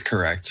 Bunny's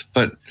correct,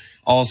 but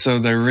also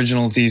the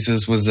original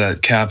thesis was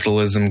that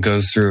capitalism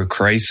goes through a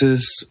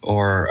crisis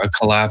or a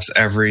collapse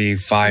every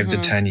 5 to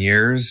 10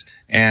 years.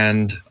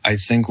 And I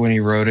think when he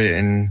wrote it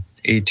in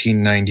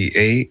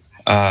 1898,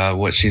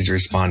 what she's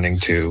responding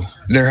to,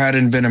 there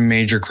hadn't been a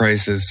major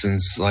crisis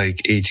since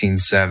like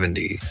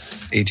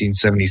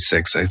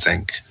 1876, I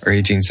think, or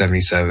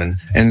 1877.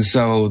 And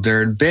so there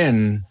had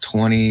been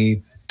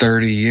 20,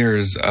 30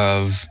 years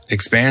of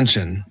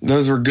expansion.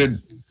 Those were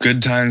good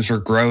times for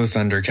growth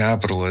under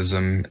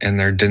capitalism, and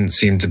there didn't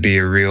seem to be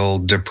a real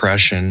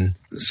depression.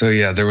 So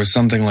yeah, there was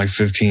something like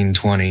 15,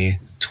 20,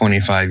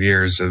 25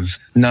 years of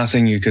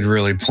nothing you could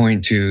really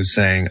point to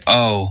saying,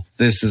 oh,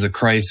 this is a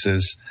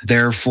crisis.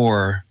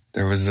 Therefore,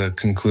 there was a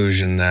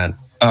conclusion that,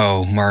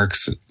 oh,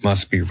 Marx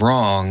must be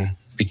wrong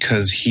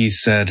because he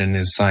said in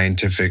his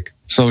Scientific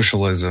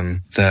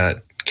Socialism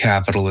that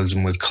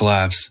capitalism would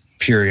collapse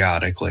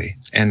periodically.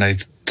 And I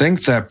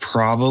think that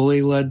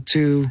probably led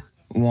to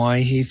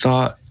why he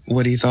thought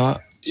what he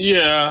thought.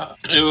 Yeah,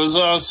 it was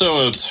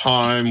also a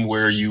time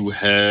where you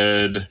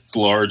had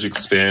large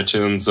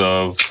expansions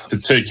of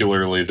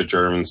particularly the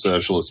German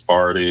Socialist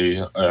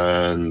Party,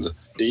 and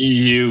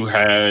you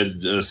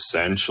had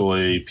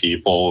essentially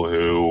people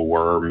who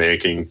were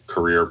making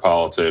career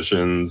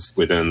politicians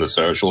within the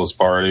Socialist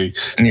Party.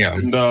 Yeah.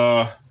 And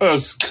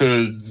us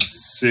could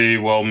see,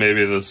 well,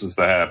 maybe this is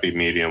the happy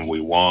medium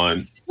we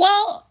want.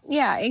 Well,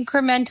 yeah,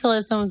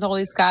 incrementalism's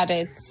always got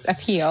its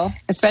appeal,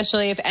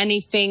 especially if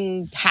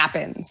anything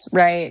happens,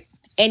 right?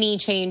 Any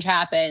change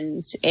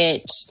happens,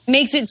 it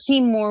makes it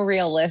seem more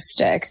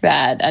realistic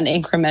that an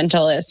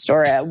incrementalist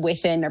or a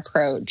within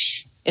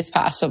approach is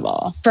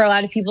possible. For a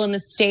lot of people in the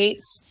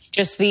States,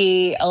 just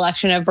the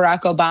election of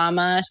Barack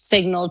Obama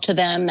signaled to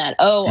them that,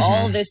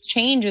 all this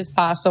change is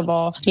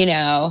possible,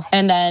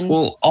 and then...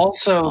 Well,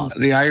 also,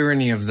 the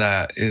irony of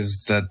that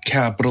is that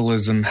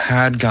capitalism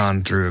had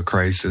gone through a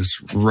crisis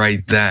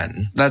right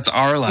then. That's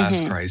our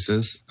last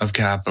crisis of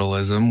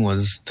capitalism,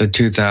 was the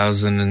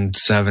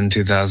 2007,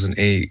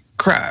 2008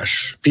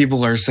 crash.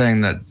 People are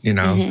saying that,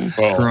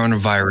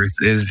 coronavirus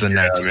is the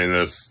next. I mean,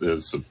 this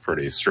is a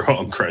pretty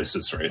strong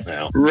crisis right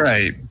now.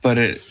 Right.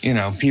 But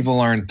people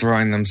aren't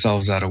throwing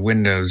themselves out of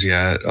windows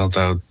yet,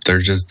 although they're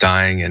just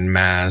dying in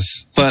mass.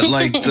 But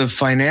like the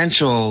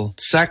financial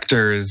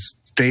sector is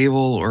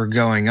stable or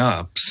going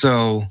up.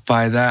 So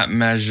by that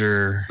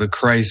measure, the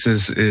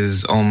crisis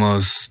is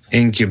almost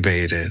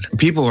incubated.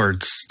 People are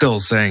still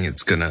saying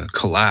it's going to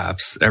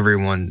collapse.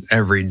 Everyone,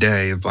 every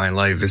day of my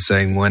life is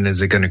saying, when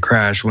is it going to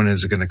crash? When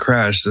is it going to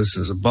crash? This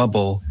is a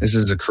bubble. This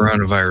is a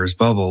coronavirus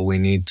bubble. We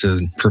need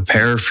to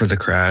prepare for the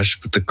crash,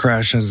 but the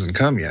crash hasn't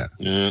come yet.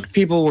 Yeah.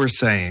 People were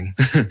saying.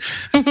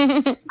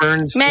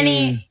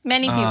 Bernstein,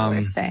 many people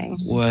were saying.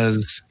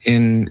 Was,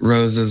 in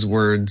Rosa's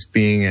words,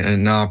 being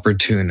an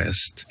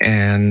opportunist.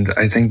 And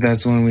I think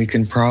that's when we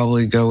can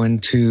probably go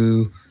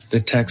into the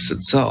text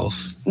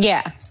itself.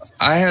 Yeah.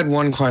 I had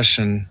one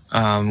question,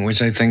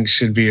 which I think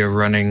should be a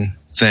running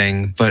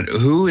thing, but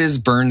who is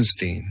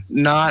Bernstein?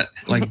 Not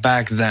like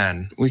back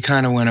then. We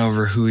kind of went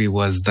over who he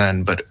was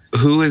then, but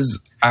who is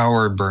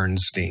our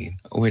Bernstein?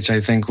 Which I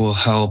think will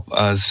help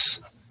us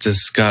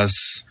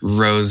discuss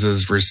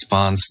Rosa's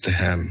response to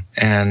him.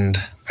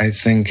 And I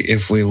think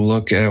if we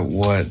look at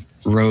what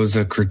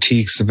Rosa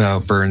critiques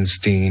about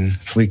Bernstein,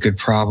 we could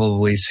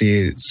probably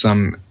see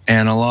some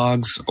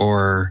analogs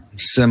or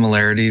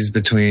similarities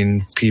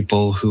between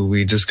people who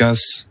we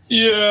discuss.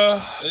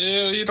 Yeah,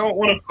 you don't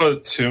want to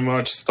put too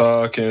much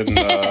stock in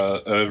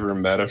over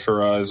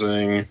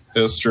metaphorizing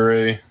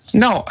history.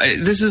 No,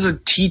 this is a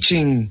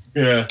teaching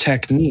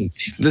technique.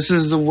 This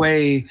is a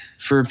way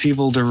for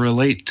people to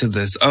relate to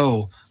this.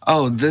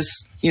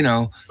 This, I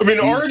mean,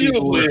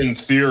 arguably in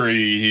theory,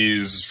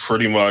 he's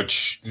pretty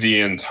much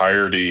the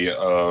entirety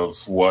of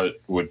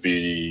what would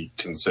be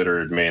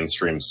considered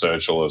mainstream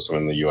socialism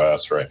in the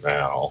U.S. right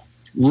now.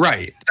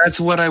 Right. That's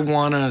what I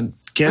want to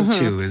get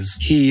to, is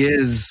he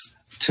is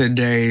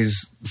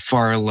today's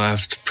far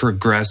left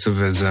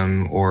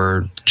progressivism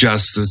or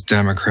Justice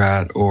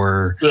Democrat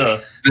or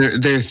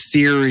their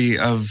theory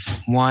of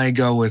why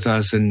go with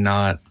us and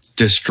not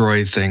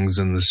destroy things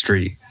in the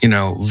street.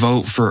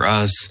 Vote for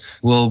us.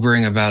 We'll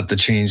bring about the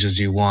changes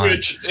you want.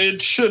 Which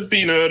it should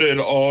be noted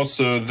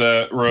also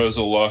that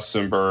Rosa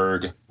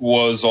Luxemburg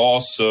was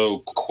also,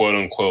 quote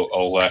unquote,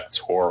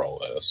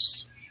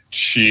 electoralist.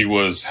 She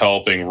was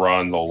helping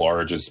run the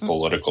largest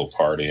political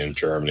party in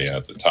Germany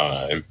at the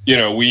time.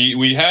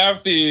 We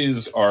have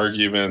these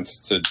arguments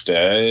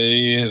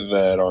today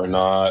that are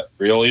not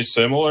really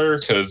similar,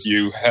 because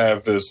you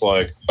have this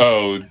like,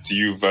 do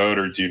you vote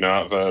or do you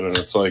not vote? And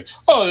it's like,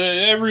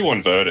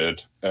 everyone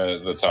voted.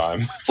 at the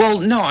time. Well,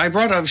 no, I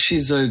brought up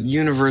she's a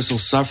universal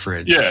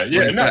suffrage. Yeah,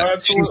 Like no, that.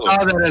 absolutely. She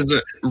saw that as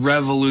a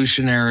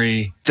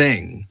revolutionary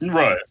thing.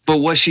 Right. But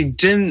what she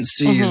didn't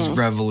see as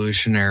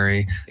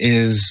revolutionary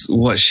is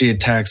what she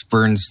attacks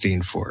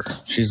Bernstein for.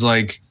 She's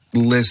like,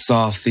 lists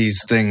off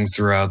these things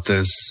throughout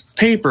this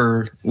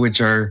paper,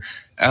 which are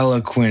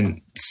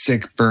eloquent,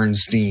 sick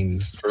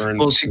Bernsteins.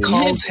 Well, she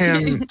calls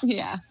him,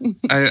 Yeah.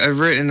 I've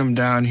written them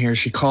down here.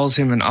 She calls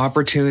him an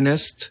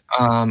opportunist,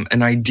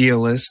 an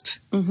idealist,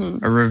 a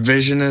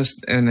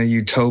revisionist, and a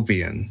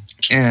utopian.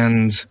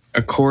 And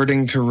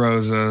according to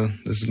Rosa,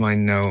 this is my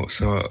note.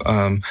 So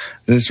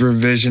this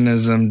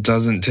revisionism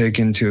doesn't take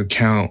into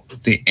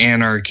account the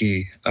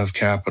anarchy of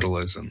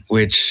capitalism,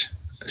 which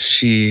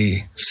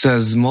she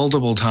says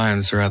multiple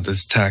times throughout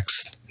this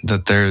text,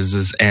 that there's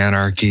this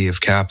anarchy of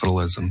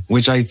capitalism,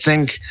 which I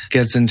think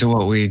gets into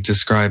what we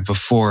described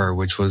before,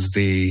 which was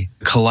the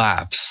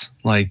collapse.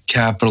 Like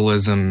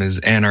capitalism is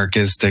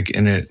anarchistic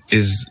and it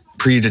is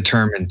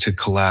predetermined to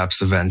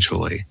collapse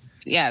eventually.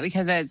 Yeah,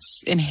 because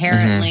it's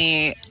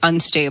inherently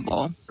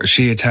unstable.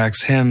 She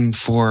attacks him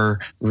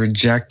for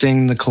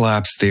rejecting the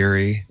collapse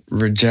theory,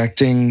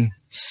 rejecting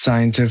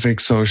scientific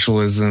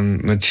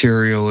socialism,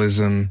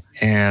 materialism,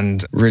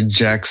 and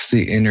rejects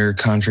the inner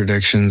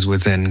contradictions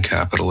within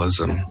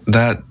capitalism.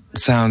 That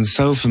sounds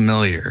so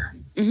familiar.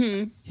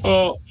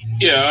 Well,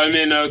 yeah, I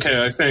mean,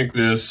 okay, I think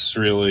this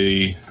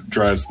really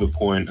drives the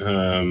point.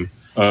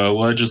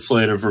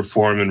 Legislative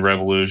reform and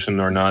revolution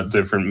are not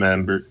different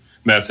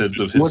methods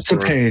of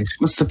history.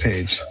 What's the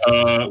page?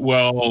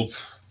 Well,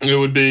 it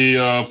would be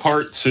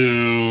part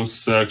 2,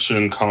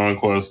 section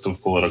Conquest of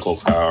Political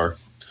Power,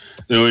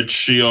 which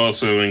she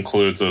also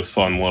includes a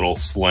fun little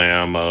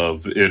slam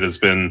of, it has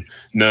been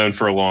known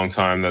for a long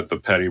time that the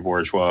petty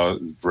bourgeois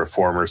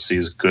reformer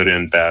sees good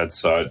and bad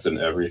sides in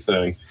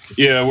everything.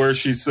 Yeah, where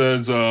she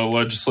says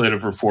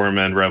legislative reform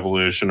and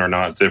revolution are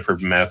not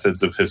different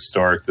methods of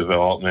historic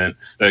development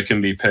that can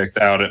be picked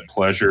out at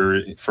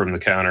pleasure from the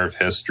counter of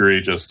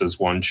history, just as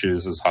one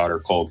chooses hot or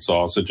cold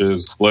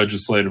sausages.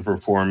 Legislative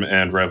reform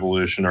and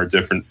revolution are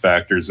different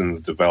factors in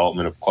the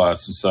development of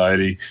class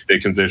society. They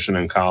condition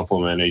and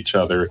complement each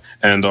other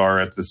and are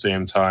at the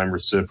same time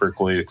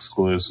reciprocally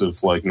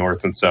exclusive, like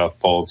North and South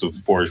poles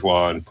of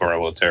bourgeois and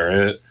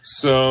proletariat.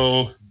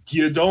 So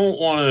you don't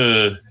want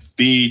to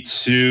be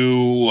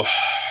too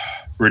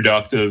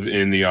reductive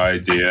in the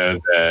idea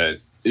that,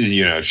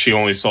 you know, she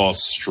only saw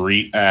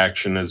street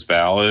action as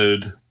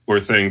valid or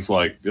things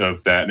like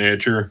of that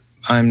nature.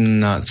 I'm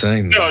not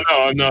saying that. No,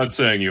 I'm not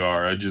saying you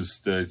are. I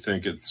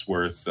think it's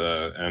worth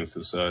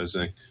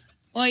emphasizing.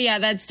 Well, yeah,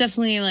 that's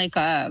definitely like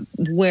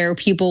where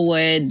people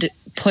would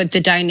put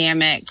the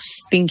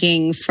dynamics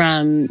thinking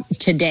from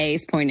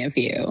today's point of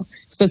view.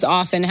 So it's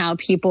often how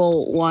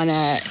people want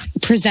to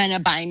present a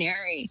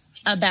binary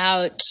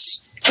about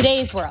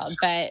today's world,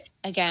 but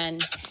again,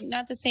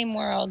 not the same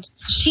world.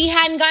 She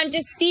hadn't gotten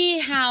to see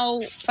how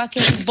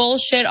fucking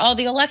bullshit all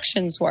the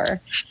elections were.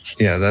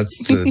 Yeah, that's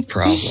the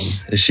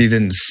problem. She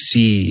didn't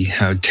see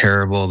how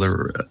terrible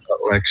the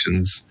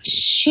elections.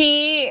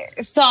 She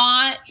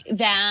thought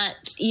that,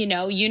 you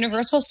know,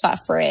 universal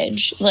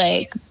suffrage,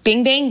 like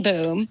bing, bang,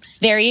 boom,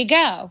 there you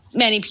go.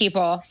 Many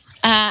people,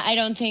 I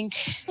don't think,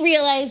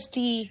 realize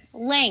the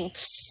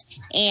lengths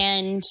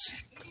and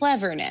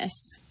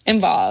cleverness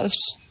involved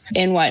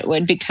in what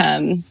would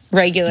become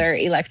regular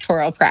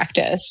electoral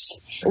practice,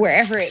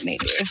 wherever it may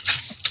be.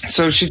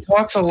 So she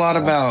talks a lot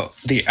about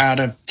the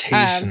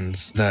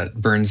adaptations that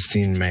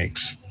Bernstein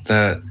makes.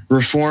 That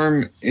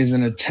reform is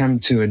an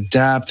attempt to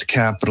adapt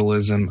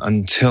capitalism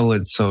until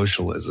it's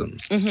socialism.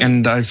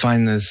 And I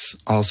find this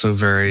also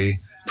very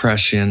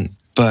prescient,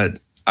 but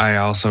I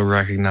also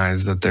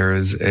recognize that there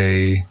is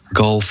a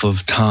gulf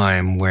of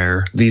time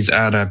where these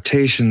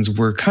adaptations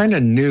were kind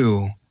of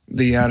new.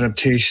 The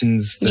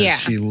adaptations that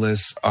she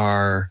lists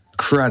are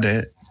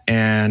credit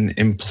and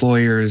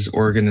employers'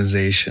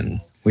 organization,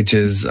 which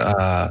is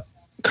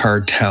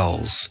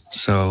cartels.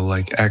 So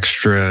like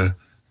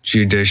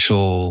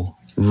extrajudicial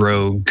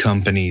rogue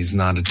companies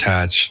not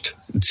attached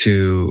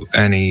to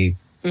any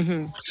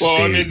state.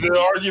 Well, I mean, the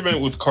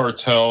argument with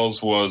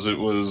cartels was it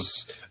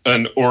was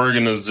an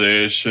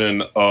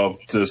organization of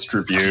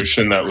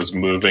distribution that was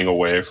moving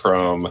away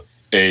from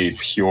a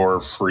pure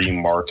free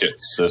market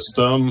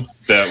system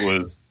that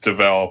was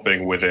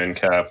developing within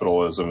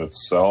capitalism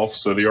itself.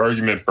 So the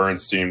argument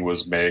Bernstein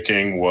was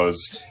making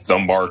was the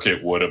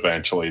market would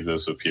eventually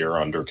disappear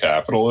under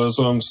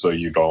capitalism, so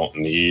you don't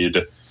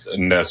need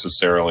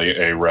necessarily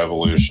a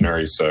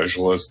revolutionary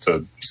socialist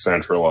to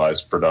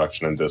centralize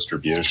production and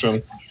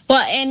distribution.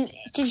 Well, and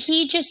did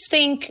he just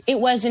think it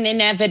was an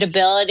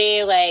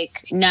inevitability,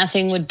 like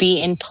nothing would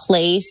be in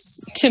place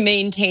to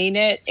maintain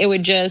it? It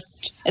would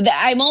just...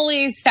 I'm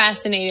always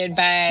fascinated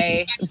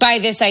by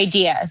this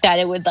idea that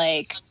it would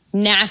like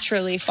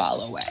naturally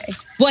fall away.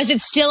 Was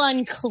it still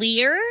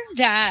unclear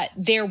that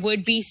there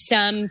would be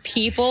some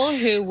people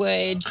who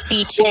would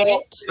see to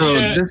it? So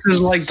this is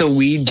like the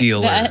weed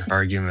dealer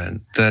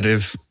argument, that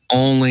if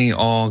only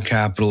all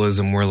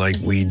capitalism were like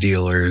weed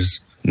dealers.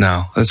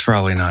 No, that's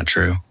probably not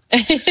true.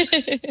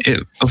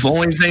 If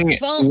only thing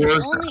If only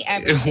it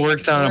everything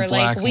worked on were a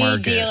black like weed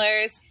market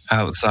dealers.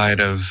 outside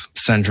of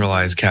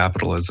centralized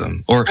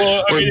capitalism or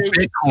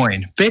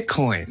Bitcoin.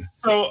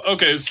 So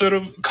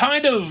to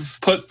kind of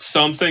put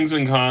some things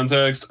in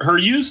context, her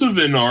use of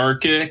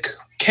anarchic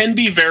can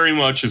be very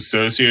much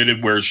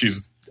associated where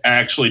she's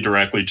actually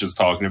directly just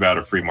talking about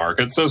a free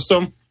market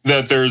system,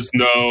 that there's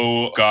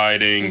no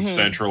guiding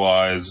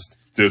centralized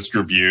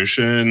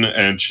distribution,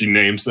 and she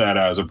names that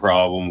as a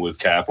problem with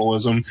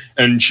capitalism,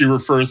 and she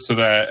refers to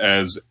that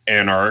as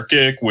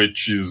anarchic,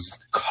 which is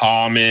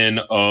common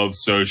of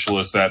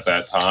socialists at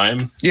that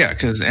time. Yeah,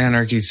 because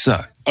anarchy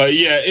sucked.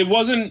 It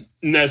wasn't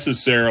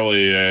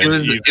necessarily it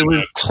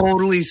was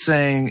totally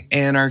saying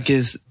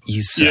anarchists,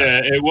 you suck.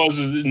 Yeah, it was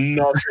nothing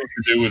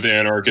to do with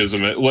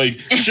anarchism.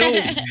 Like, she'll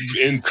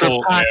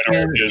insult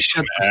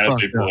anarchism as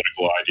a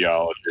political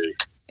ideology.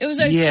 It was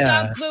like,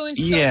 stop blowing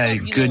stuff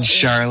up, good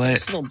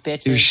Charlotte. Little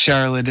bitches. You're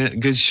Charlotte,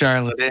 good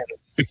Charlotte.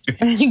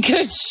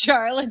 Good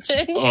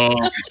charlatan.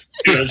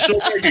 She'll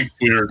make it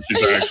clear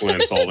she's actually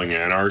insulting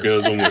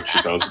anarchism, which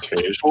she does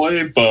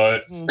occasionally.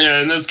 But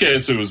in this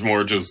case, it was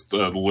more just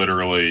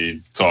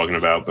literally talking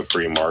about the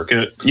free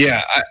market.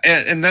 Yeah,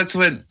 and that's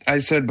what I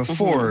said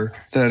before,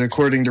 that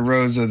according to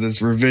Rosa,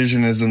 this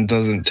revisionism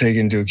doesn't take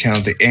into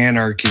account the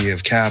anarchy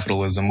of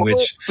capitalism,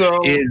 which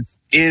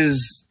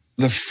is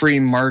the free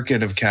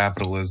market of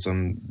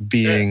capitalism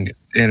being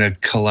in a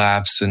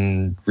collapse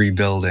and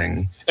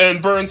rebuilding.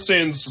 And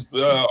Bernstein's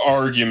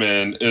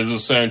argument is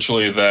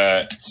essentially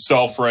that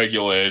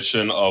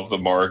self-regulation of the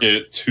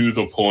market to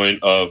the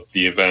point of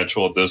the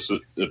eventual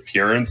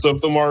disappearance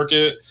of the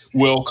market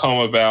will come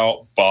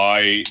about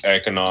by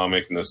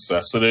economic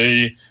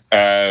necessity,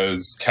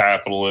 as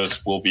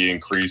capitalists will be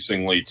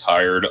increasingly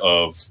tired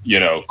of,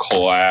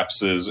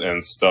 collapses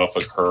and stuff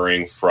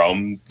occurring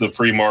from the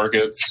free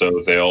market,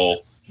 so they'll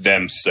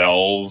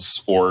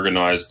themselves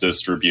organize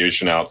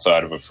distribution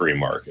outside of a free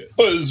market.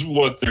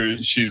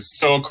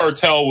 So a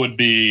cartel would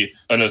be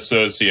an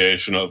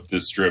association of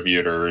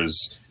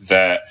distributors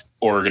that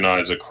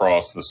organize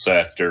across the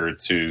sector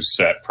to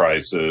set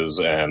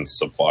prices and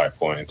supply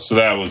points. So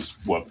that was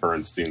what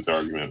Bernstein's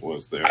argument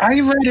was there.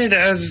 I read it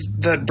as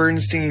that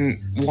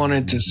Bernstein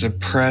wanted to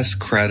suppress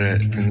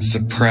credit and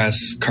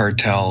suppress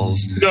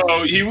cartels.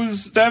 No, he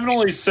was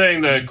definitely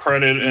saying that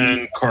credit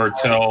and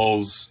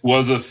cartels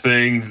was a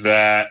thing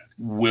that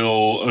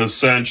will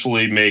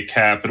essentially make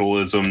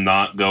capitalism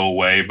not go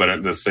away, but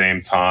at the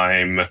same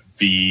time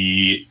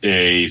be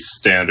a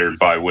standard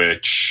by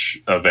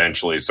which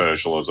eventually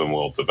socialism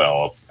will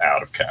develop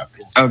out of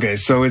capitalism. Okay,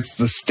 so it's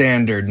the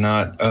standard,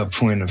 not a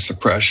point of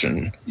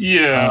suppression.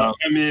 Yeah,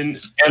 And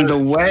the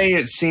way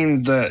it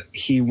seemed that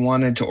he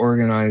wanted to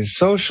organize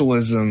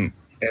socialism,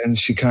 and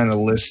she kind of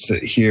lists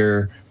it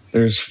here,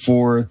 there's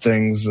 4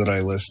 things that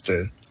I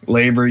listed: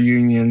 labor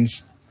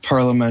unions,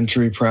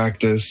 parliamentary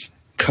practice,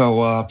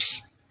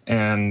 co-ops,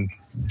 and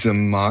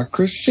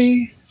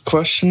democracy? ?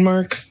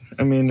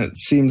 It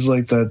seems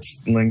like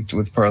that's linked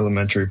with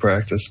parliamentary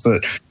practice,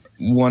 but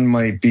one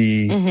might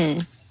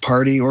be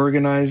party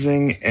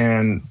organizing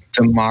and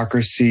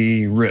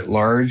democracy writ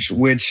large,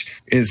 which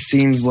it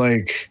seems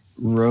like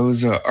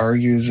Rosa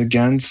argues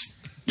against.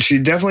 She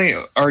definitely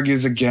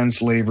argues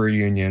against labor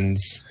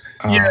unions.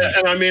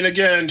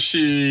 Again,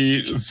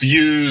 she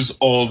views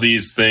all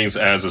these things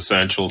as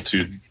essential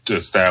to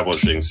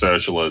establishing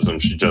socialism.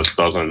 She just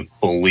doesn't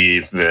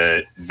believe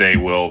that they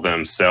will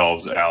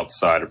themselves,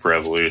 outside of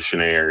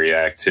revolutionary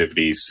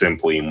activities,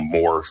 simply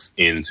morph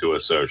into a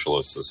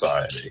socialist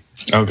society.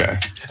 Okay.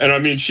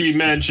 And she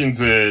mentions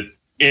it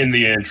in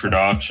the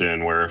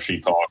introduction where she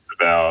talks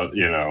about,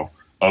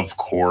 of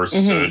course,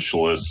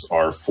 socialists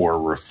are for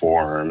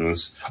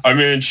reforms.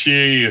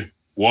 She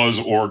was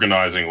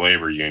organizing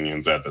labor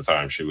unions at the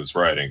time she was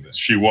writing this.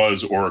 She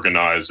was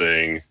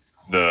organizing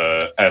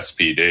the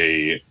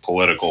SPD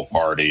political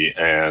party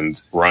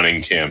and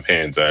running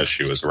campaigns as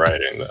she was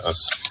writing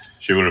this.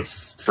 She would have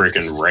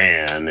freaking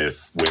ran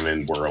if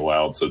women were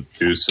allowed to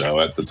do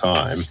so at the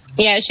time.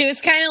 Yeah, she was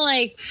kind of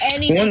like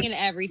anything and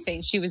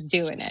everything. She was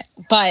doing it.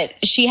 But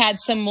she had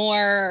some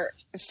more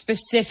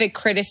specific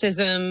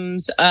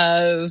criticisms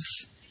of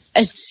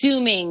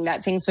assuming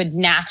that things would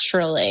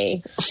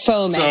naturally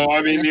foment.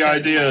 So, the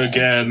idea,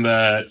 again,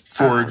 that,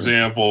 for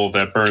example,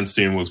 that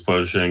Bernstein was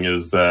pushing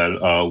is that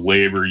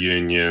labor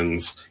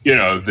unions,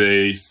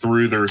 they,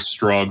 through their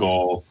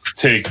struggle,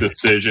 take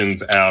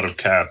decisions out of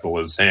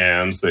capitalist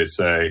hands. They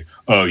say,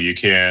 oh, you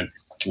can't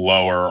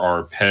lower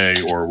our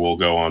pay or we'll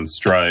go on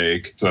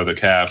strike. So the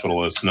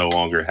capitalist no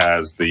longer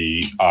has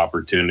the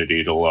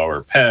opportunity to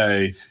lower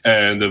pay,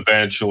 and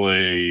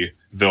eventually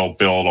they'll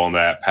build on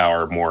that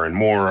power more and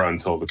more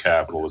until the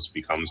capitalist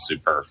becomes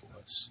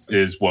superfluous,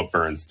 is what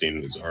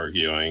Bernstein was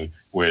arguing,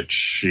 which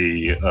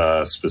she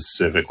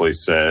specifically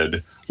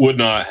said would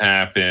not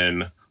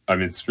happen.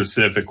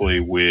 Specifically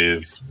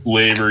with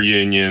labor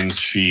unions,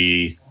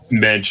 she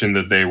mentioned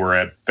that they were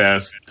at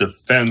best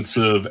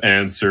defensive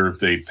and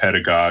served a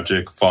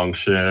pedagogic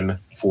function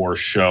for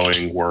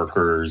showing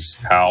workers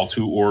how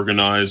to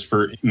organize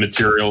for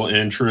material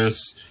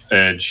interests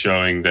and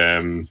showing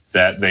them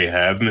that they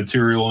have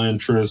material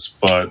interests,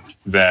 but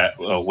that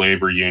a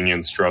labor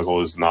union struggle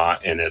is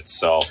not in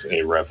itself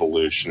a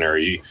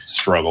revolutionary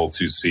struggle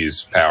to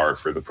seize power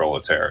for the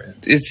proletariat.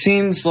 It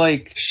seems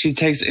like she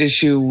takes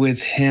issue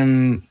with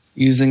him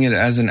using it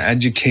as an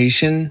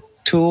education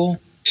tool.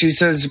 She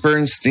says,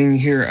 Bernstein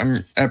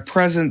here, at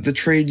present, the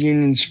trade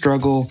union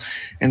struggle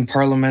and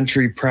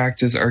parliamentary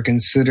practice are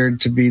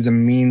considered to be the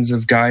means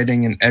of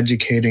guiding and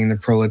educating the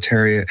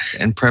proletariat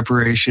in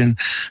preparation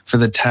for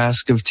the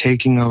task of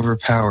taking over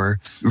power.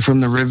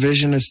 From the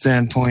revisionist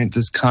standpoint,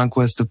 this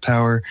conquest of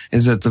power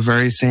is at the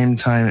very same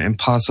time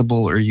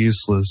impossible or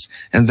useless,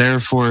 and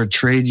therefore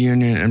trade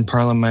union and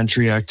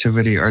parliamentary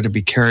activity are to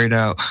be carried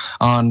out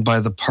on by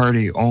the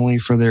party only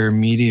for their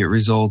immediate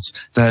results,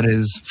 that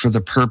is, for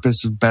the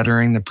purpose of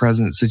bettering the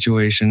present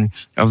situation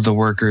of the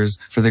workers,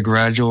 for the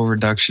gradual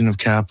reduction of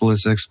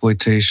capitalist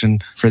exploitation,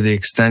 for the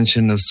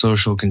extension of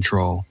social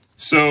control.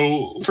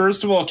 So,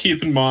 first of all,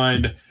 keep in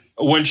mind,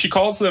 when she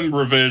calls them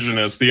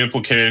revisionists, the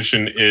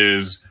implication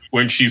is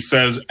when she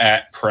says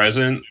at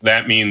present,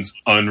 that means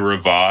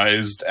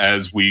unrevised,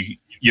 as we,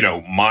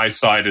 my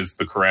side is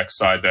the correct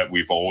side that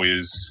we've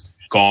always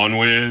gone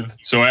with.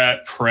 So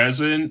at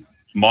present,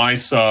 my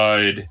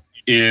side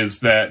is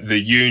that the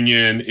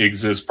union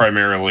exists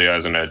primarily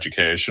as an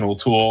educational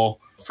tool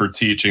for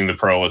teaching the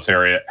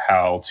proletariat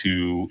how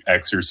to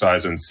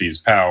exercise and seize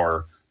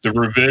power. The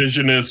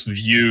revisionists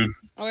view...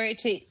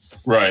 the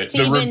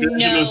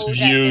revisionists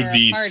view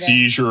the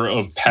seizure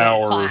of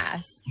power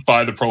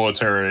by the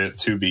proletariat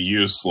to be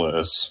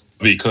useless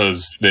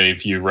because they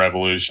view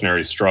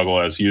revolutionary struggle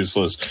as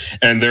useless,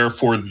 and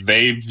therefore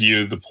they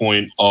view the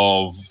point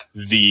of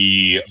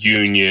the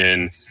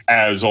union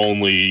as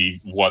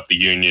only what the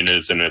union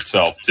is in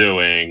itself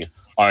doing,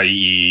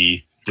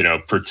 i.e.,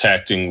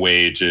 protecting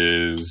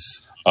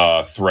wages,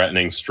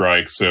 threatening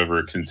strikes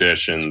over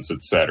conditions,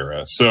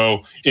 etc.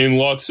 So in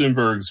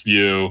Luxemburg's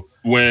view,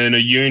 when a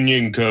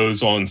union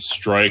goes on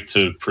strike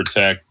to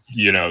protect,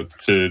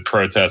 to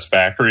protest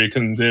factory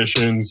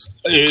conditions,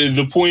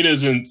 the point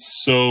isn't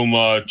so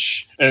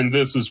much, and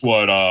this is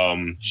what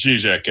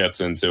Zizek gets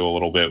into a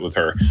little bit with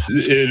her,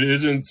 it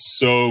isn't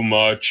so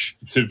much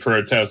to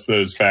protest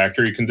those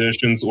factory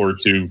conditions or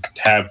to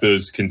have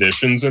those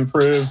conditions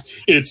improved.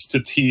 It's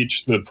to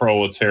teach the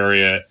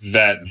proletariat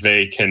that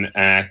they can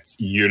act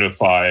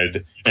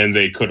unified, and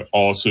they could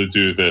also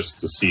do this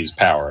to seize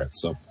power at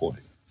some point.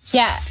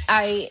 Yeah,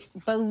 I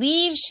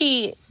believe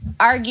she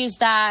argues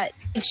that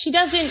she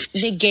doesn't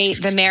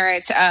negate the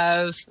merits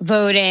of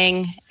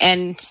voting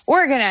and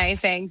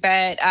organizing,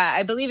 but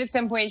I believe at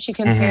some point she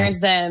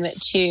compares them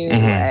to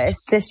a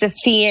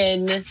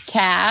Sisyphean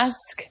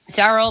task. It's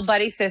our old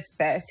buddy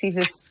Sisyphus. He's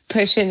just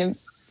pushing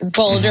a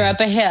boulder up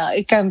a hill.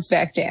 It comes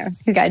back down.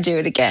 You got to do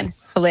it again.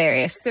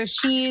 Hilarious. So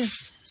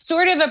she's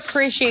sort of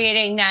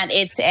appreciating that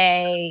it's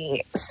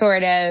a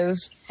sort of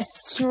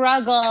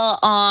struggle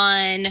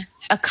on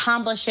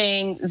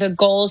accomplishing the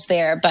goals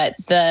there, but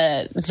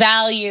the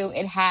value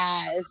it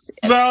has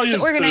to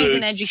organize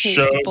and educate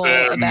people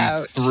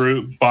about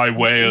by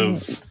way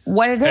of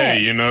what it is.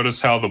 Hey, you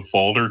notice how the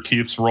boulder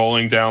keeps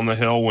rolling down the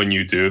hill when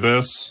you do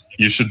this?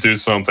 You should do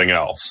something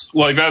else.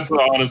 Like, that's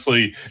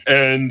honestly,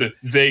 and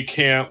they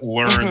can't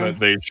learn that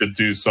they should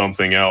do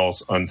something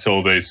else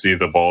until they see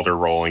the boulder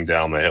rolling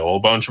down the hill a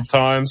bunch of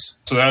times.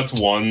 So that's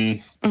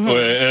one.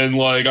 And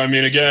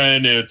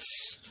again,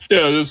 it's,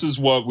 this is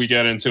what we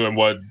get into and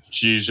what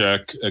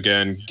Zizek,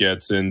 again,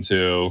 gets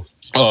into,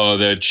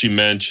 that she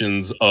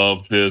mentions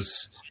of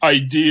this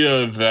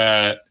idea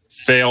that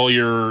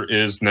failure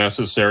is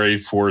necessary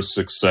for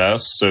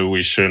success, so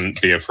we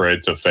shouldn't be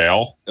afraid to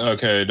fail.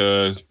 Okay,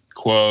 to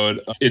quote,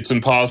 it's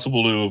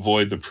impossible to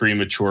avoid the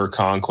premature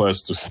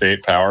conquest of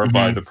state power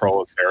by the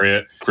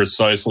proletariat,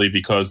 precisely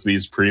because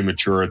these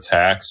premature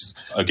attacks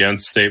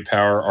against state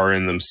power are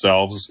in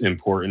themselves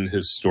important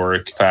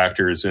historic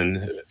factors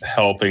in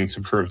helping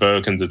to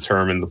provoke and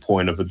determine the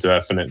point of a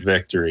definite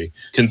victory.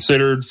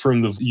 Considered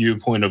from the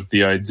viewpoint of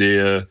the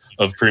idea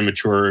of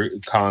premature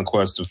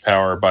conquest of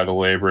power by the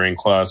laboring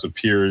class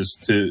appears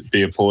to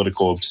be a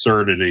political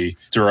absurdity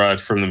derived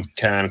from the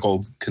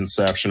mechanical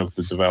conception of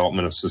the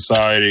development of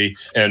society,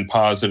 and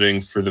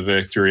positing for the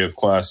victory of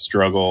class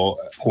struggle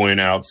point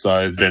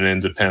outside than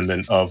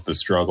independent of the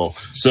struggle.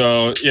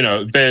 So,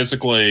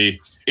 basically,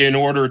 in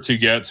order to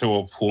get to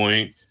a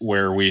point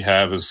where we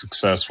have a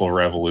successful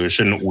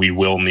revolution, we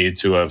will need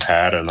to have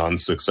had an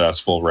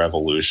unsuccessful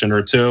revolution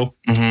or two.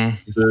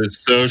 The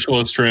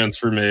socialist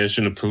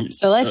transformation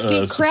so let's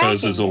get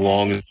supposes a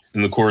long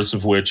in the course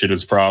of which it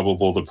is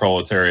probable the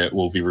proletariat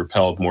will be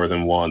repelled more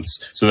than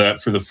once, so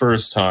that for the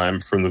first time,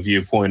 from the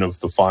viewpoint of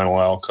the final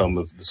outcome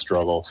of the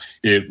struggle,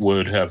 it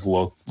would have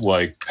looked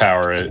like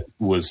power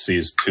was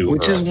seized too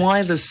Which is early.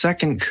 why the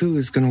second coup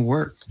is going to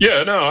work.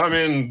 Yeah, no, I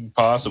mean,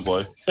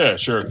 possibly. Yeah,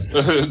 sure.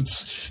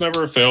 It's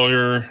never a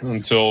failure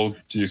until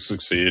you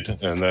succeed,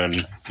 and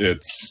then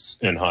it's,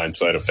 in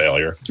hindsight, a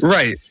failure.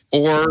 Right.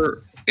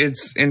 Or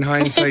it's, in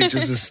hindsight,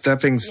 just a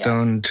stepping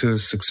stone to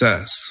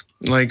success.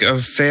 Like a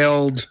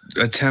failed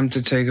attempt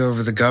to take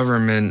over the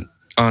government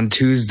on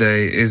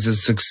Tuesday is a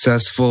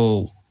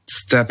successful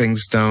stepping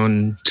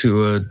stone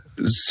to a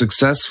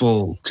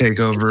successful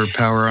takeover of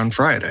power on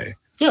Friday.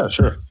 Yeah,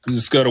 sure. You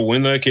just got to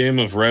win that game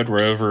of Red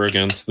Rover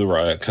against the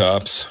riot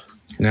cops.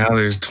 Now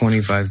there's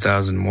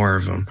 25,000 more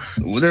of them.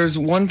 There's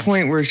one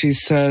point where she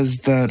says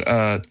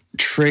that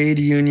trade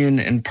union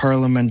and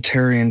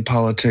parliamentarian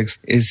politics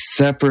is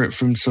separate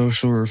from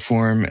social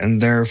reform,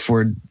 and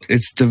therefore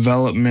its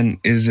development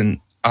is in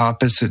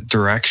opposite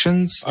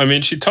directions. I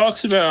mean, she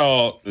talks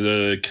about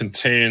the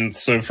contained.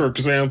 So, for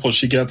example,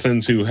 she gets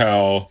into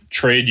how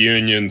trade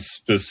unions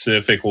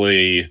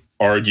specifically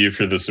argue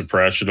for the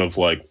suppression of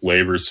like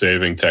labor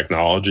saving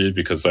technology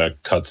because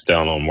that cuts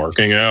down on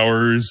working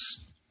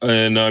hours.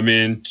 And I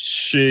mean,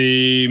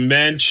 she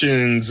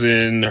mentions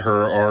in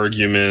her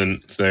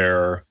argument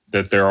there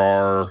that there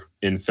are,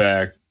 in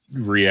fact,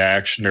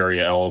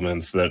 reactionary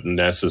elements that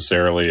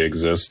necessarily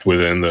exist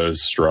within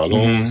those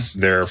struggles.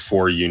 Mm-hmm.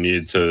 Therefore, you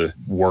need to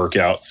work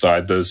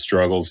outside those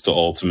struggles to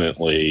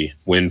ultimately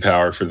win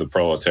power for the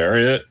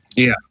proletariat.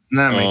 Yeah,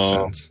 that makes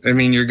sense. I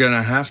mean, you're going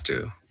to have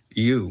to.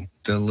 You,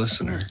 the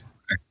listener,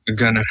 are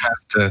going to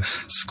have to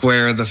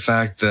square the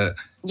fact that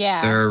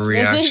there are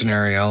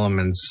reactionary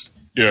elements.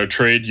 You know,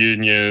 trade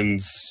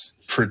unions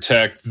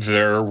protect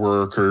their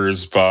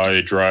workers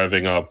by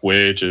driving up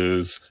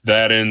wages.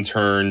 That in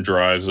turn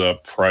drives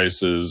up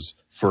prices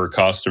for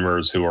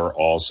customers who are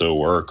also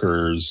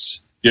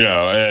workers. You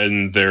know,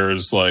 and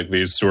there's like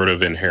these sort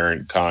of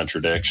inherent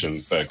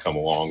contradictions that come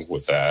along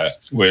with that,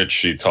 which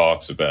she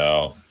talks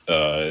about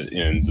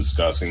in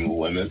discussing the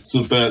limits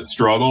of that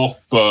struggle.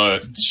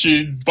 But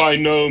she by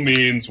no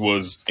means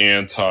was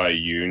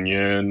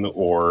anti-union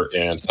or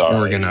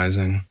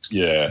organizing.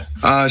 Yeah.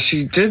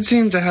 She did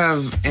seem to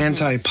have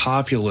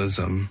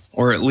anti-populism,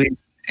 or at least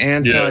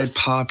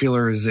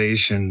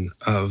anti-popularization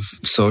of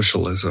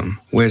socialism,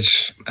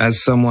 which,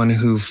 as someone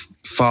who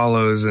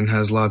follows and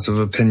has lots of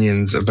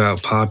opinions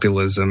about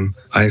populism,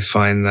 I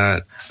find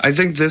that I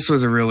think this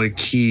was a really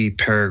key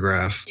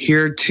paragraph.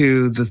 Here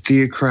too, the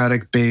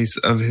theocratic base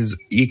of his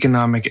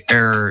economic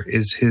error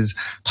is his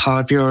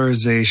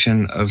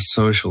popularization of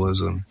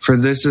socialism. For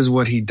this is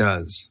what he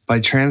does. By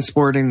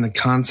transporting the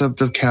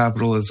concept of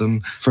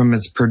capitalism from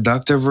its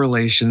productive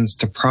relations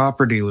to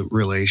property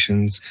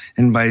relations,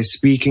 and by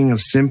speaking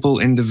of simple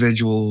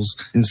individuals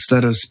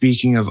instead of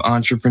speaking of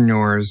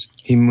entrepreneurs,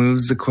 he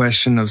moves the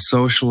question of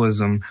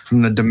socialism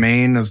from the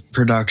domain of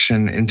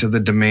production into the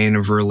domain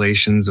of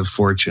relations of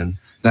fortune.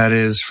 That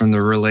is, from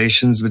the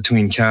relations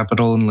between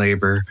capital and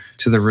labor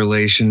to the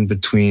relation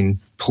between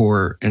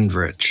poor and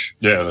rich.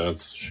 Yeah,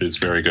 she's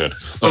very good.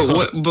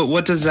 But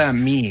what does that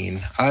mean?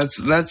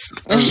 That's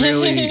a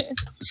really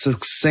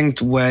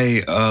succinct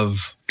way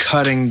of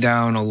cutting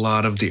down a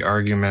lot of the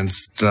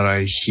arguments that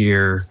I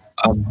hear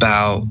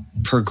about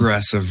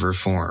progressive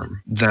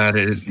reform, that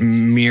it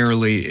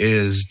merely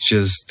is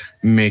just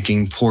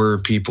making poorer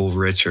people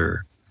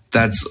richer.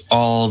 That's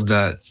all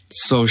that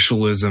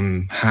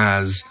socialism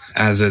has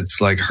as its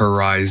like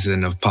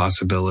horizon of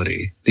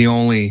possibility. The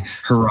only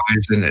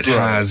horizon it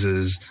has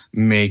is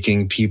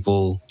making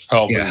people,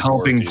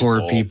 helping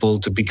poor people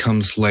to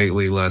become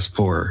slightly less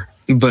poor.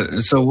 But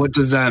so what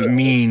does that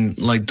mean?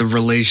 Like the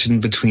relation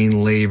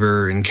between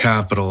labor and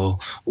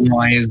capital,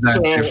 why is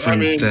that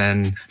different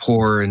than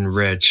poor and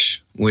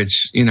rich?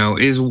 Which, you know,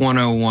 is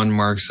 101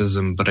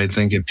 Marxism, but I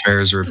think it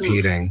bears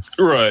repeating.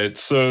 Right.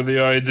 So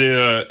the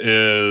idea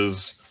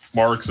is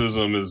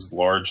Marxism is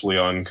largely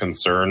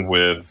unconcerned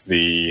with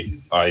the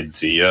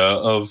idea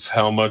of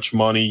how much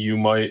money you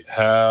might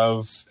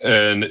have,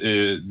 and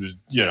it,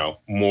 you know,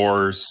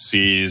 more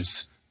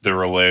sees the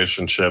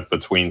relationship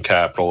between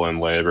capital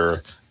and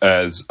labor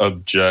as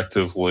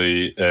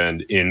objectively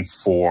and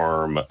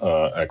inform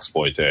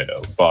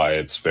exploitative by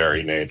its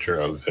very nature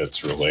of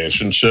its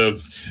relationship,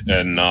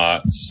 and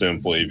not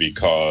simply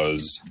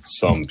because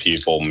some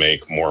people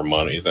make more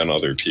money than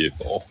other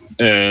people.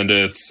 And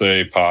it's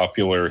a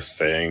popular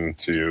thing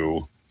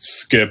to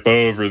skip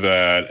over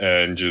that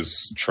and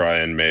just try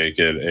and make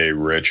it a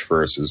rich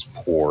versus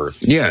poor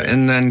thing. Yeah,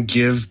 and then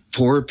give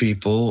poor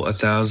people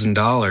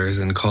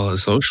 $1,000 and call it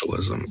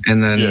socialism,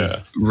 and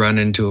then run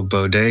into a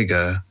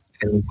bodega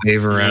and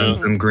wave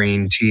around some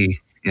green tea.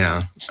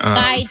 Yeah.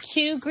 Buy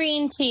 2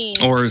 green tea.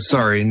 Or,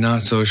 sorry,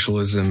 not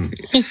socialism.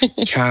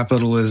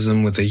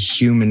 Capitalism with a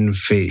human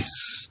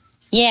face.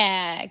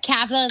 Yeah,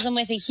 capitalism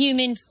with a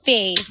human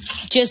face.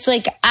 Just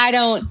like I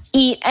don't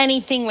eat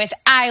anything with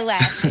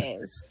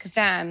eyelashes because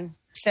I'm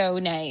So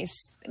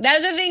nice.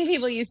 That's the thing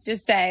people used to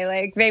say.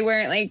 Like, they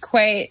weren't like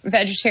quite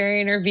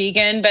vegetarian or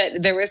vegan,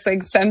 but there was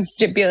like some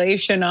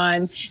stipulation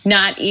on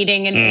not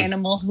eating an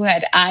animal who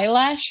had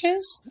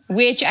eyelashes,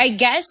 which I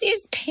guess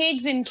is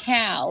pigs and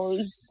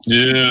cows.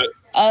 Yeah.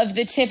 Of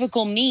the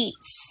typical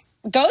meats.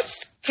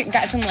 Goats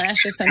got some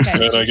lashes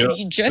sometimes.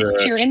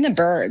 You're in the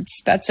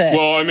birds. That's it.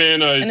 Well, I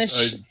mean, I'm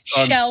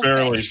shellfish.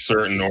 fairly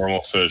certain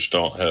normal fish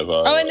don't have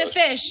eyelashes. Oh, and the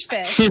fish.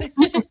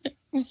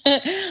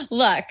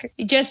 Look,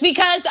 just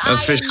because I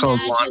fish called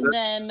imagine Wanda?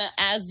 them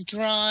as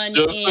drawn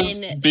Just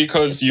in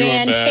because you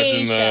imagine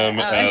Fantasia. them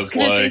as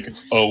like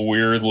a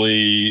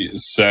weirdly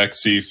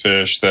sexy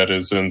fish that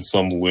is in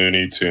some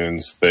Looney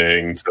Tunes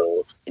thing.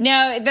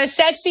 No, the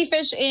sexy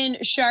fish in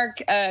Shark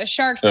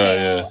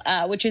Tale,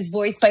 which is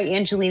voiced by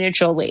Angelina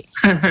Jolie.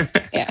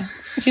 Yeah,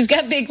 she's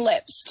got big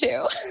lips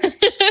too.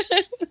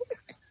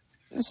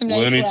 Some nice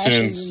Looney lashes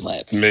Tunes and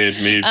lips. made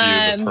me view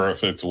the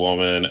perfect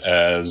woman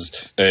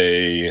as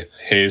a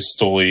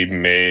hastily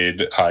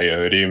made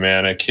coyote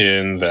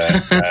mannequin that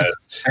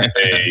has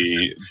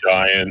a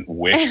giant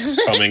wick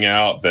coming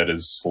out that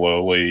is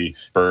slowly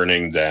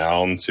burning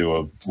down to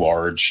a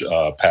large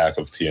pack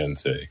of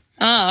TNT.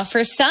 Oh,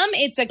 for some,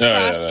 it's a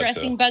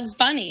cross-dressing Bugs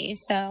Bunny.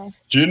 So,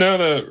 do you know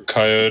that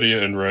Coyote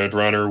and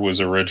Roadrunner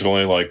was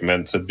originally like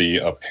meant to be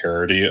a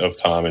parody of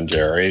Tom and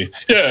Jerry?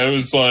 Yeah, it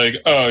was like,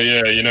 oh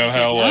yeah, you know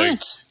how like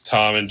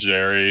Tom and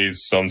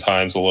Jerry's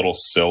sometimes a little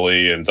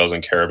silly and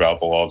doesn't care about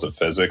the laws of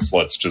physics.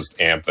 Let's just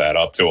amp that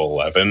up to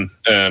 11,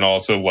 and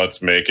also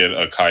let's make it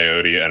a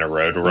Coyote and a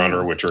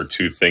Roadrunner, which are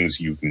two things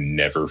you've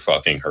never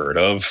fucking heard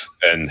of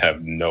and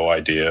have no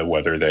idea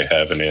whether they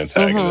have an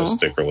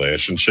antagonistic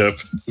relationship.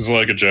 It was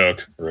like a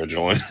joke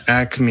originally.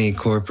 Acme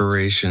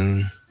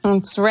Corporation.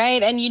 That's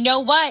right. And you know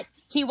what?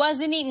 He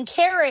wasn't eating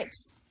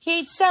carrots.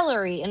 He ate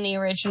celery in the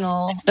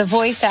original. The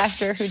voice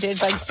actor who did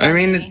Bugs Bunny. I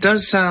mean, it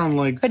does sound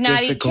like could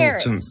not eat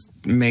difficult to carrots.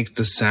 make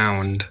the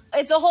sound.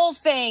 It's a whole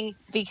thing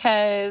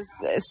because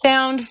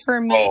sound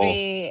for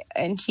movie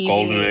and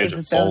TV is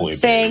its own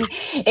thing.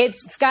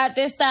 It's got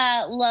this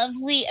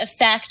lovely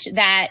effect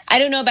that I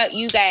don't know about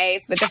you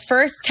guys, but the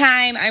first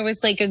time I was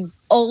like a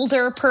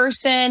older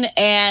person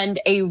and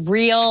a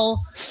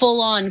real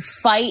full-on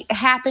fight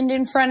happened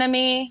in front of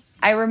me,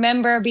 I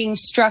remember being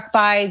struck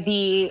by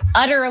the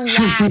utter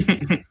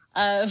lack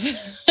of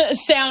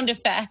sound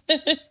effect.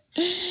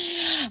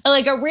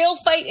 Like a real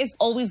fight is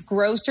always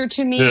grosser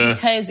to me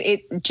because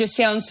it just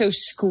sounds so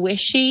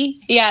squishy.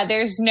 Yeah,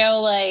 there's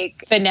no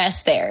like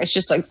finesse there. It's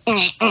just like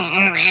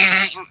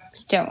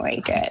don't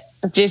like it.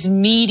 Just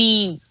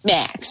meaty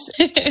max.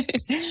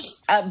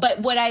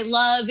 But what I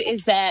love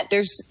is that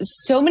there's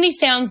so many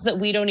sounds that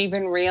we don't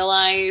even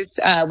realize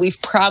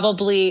we've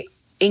probably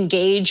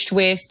engaged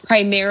with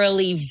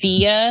primarily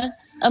via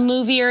a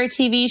movie or a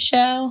TV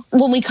show.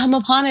 When we come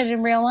upon it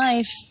in real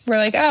life, we're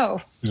like,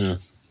 oh,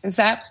 is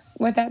that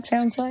what that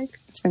sounds like?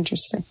 It's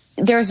interesting.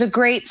 There's a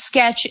great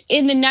sketch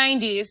in the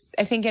 90s,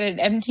 I think at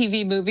an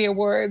MTV Movie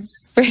Awards,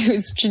 where it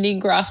was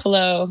Janine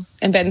Garofalo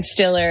and Ben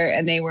Stiller,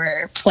 and they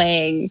were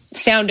playing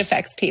sound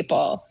effects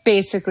people.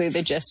 Basically,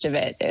 the gist of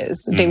it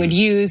is they would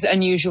use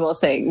unusual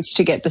things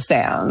to get the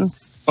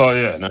sounds. Oh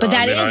yeah, no, but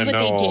that I is what know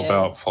they do. All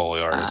about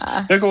Foley artists.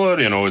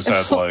 Nickelodeon always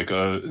had like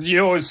you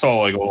always saw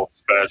like a little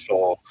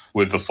special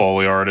with the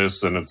Foley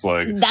artists, and it's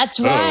like that's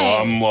right.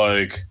 I'm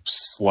like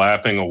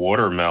slapping a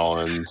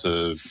watermelon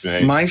to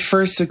make. My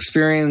first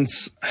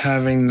experience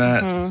having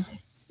that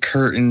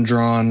curtain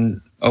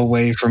drawn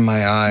away from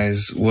my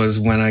eyes was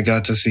when I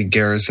got to see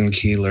Garrison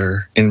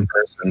Keillor in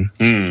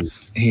person.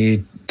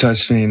 He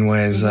touched me in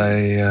ways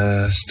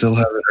I still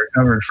haven't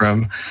recovered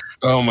from.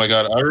 Oh my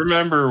God. I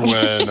remember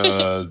when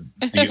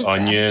The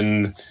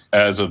Onion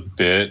as a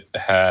bit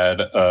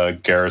had a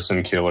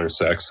Garrison Keillor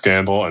sex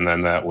scandal, and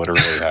then that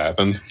literally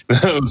happened.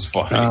 That was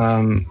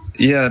funny.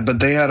 Yeah, but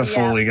they had a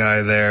Foley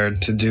guy there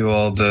to do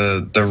all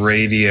the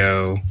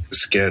radio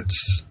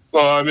skits.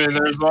 Well, I mean,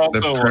 there's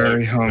also the Prairie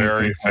like Home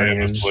very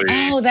Companion. famously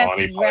that's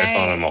Monty right,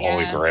 Python and the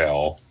Holy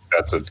Grail.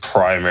 That's a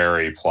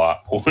primary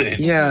plot point.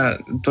 Yeah,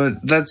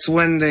 but that's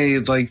when they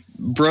like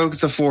broke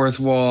the fourth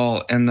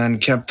wall and then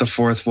kept the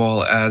fourth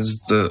wall as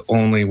the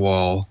only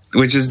wall,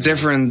 which is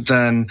different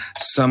than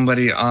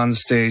somebody on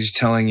stage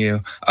telling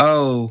you,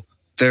 "Oh,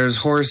 there's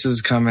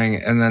horses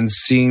coming," and then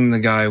seeing the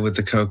guy with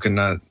the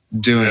coconut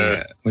doing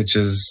it, which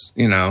is,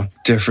 you know,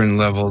 different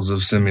levels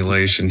of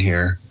simulation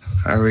here.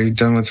 Are we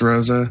done with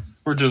Rosa?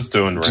 We're just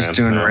doing rants. Just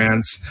doing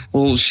rants.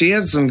 Well, she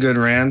had some good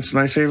rants.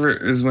 My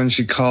favorite is when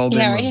she called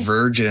him a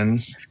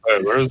virgin.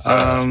 Wait, where's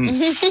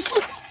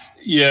that?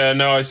 Yeah,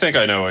 no, I think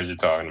I know what you're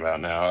talking about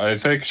now. I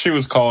think she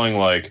was calling,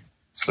 like,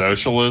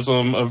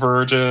 socialism a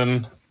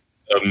virgin,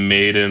 a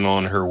maiden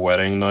on her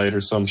wedding night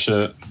or some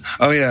shit.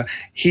 Oh, yeah.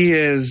 He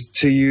is,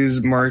 to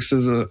use Marx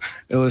as an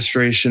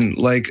illustration,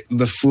 like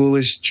the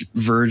foolish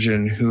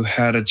virgin who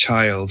had a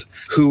child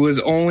who was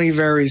only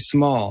very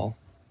small.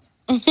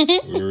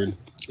 Weird.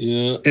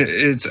 Yeah.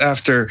 It's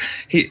after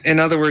in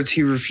other words,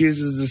 he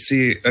refuses to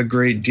see a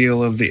great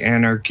deal of the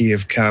anarchy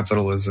of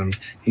capitalism.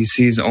 He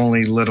sees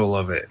only little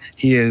of it.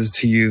 He is,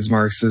 to use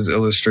Marx's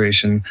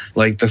illustration,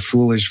 like the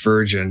foolish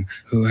virgin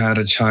who had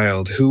a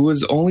child who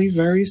was only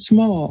very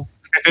small.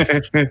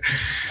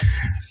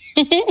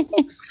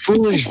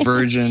 Foolish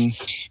virgin.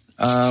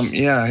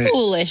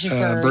 Foolish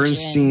virgin.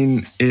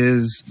 Bernstein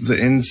is the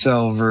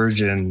incel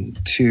virgin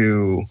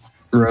to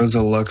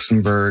Rosa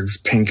Luxemburg's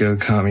Pinko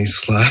Commie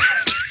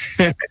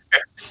Slut.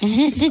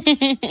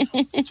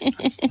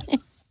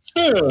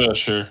 Yeah,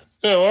 sure.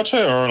 Yeah, watch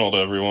Hey Arnold,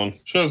 everyone.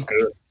 Show's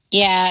good.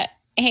 Yeah.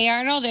 Hey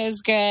Arnold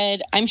is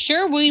good. I'm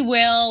sure we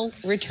will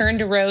return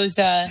to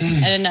Rosa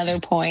at another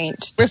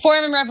point.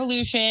 Reform and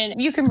Revolution.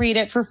 You can read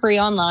it for free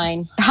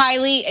online.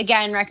 Highly,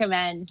 again,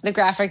 recommend the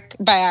graphic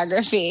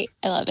biography.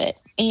 I love it.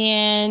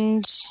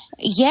 And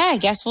yeah, I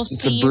guess we'll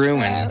see. It's a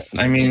brewing.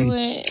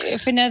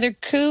 If another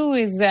coup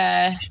is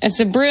it's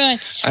a brewing.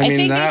 I mean,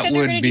 think that they said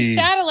they're would going to be do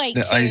satellite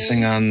the coups.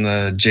 icing on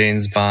the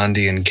James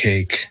Bondian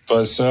cake.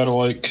 By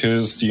satellite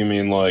coups, do you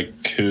mean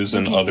like coups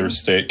in other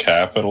state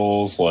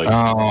capitals? Like,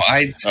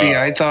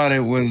 I thought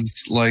it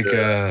was like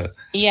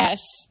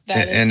Yes,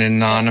 an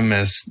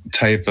anonymous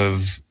type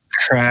of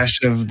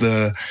crash of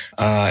the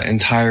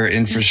entire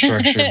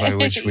infrastructure by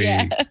which we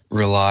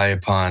rely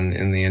upon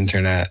in the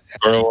internet.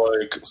 or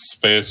like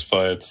space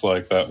fights,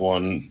 like that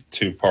one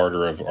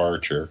two-parter of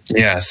Archer.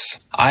 Yes.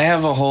 I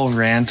have a whole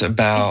rant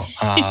about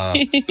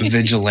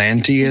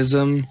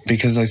vigilantism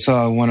because I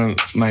saw one of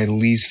my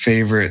least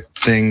favorite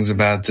things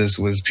about this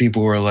was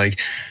people were like,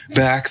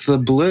 back the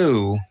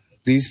blue.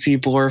 These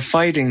people are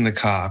fighting the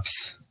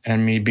cops.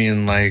 And me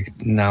being like,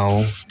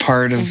 no,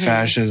 part of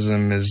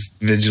fascism is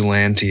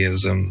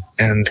vigilantism.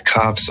 And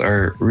cops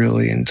are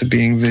really into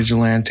being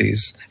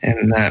vigilantes.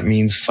 And that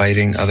means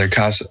fighting other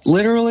cops.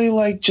 Literally,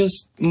 like,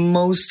 just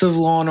most of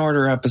Law and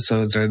Order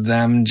episodes are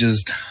them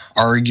just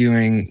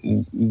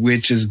arguing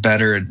which is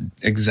better at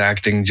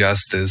exacting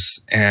justice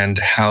and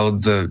how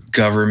the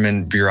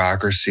government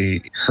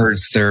bureaucracy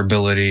hurts their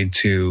ability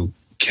to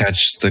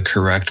catch the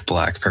correct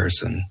black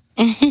person.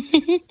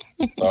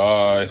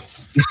 Bye.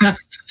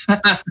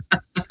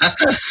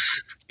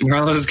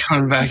 Marlo's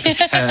gone back to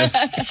bed.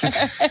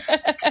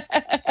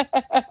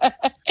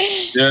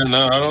 Yeah,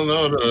 no, I don't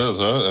know what it is.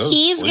 I was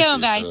He's sleepy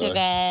going back today. to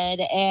bed,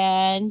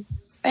 and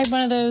I had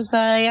one of those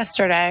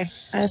yesterday.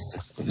 I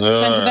just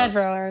went to bed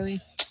real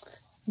early.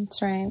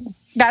 That's right.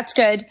 That's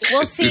good.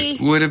 We'll see.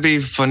 Would it be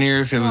funnier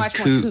if it was Watch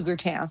more Cougar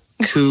Town.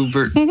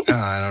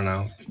 I don't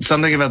know.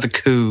 Something about the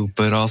coup,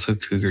 but also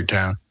Cougar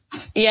Town.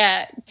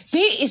 Yeah.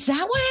 Is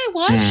that why I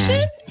watched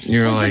it?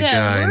 You're Was like, it a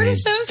I word need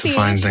association? to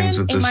find things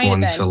with It this might have one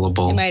been.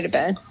 syllable. It might have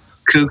been.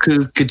 Cuckoo,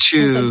 There's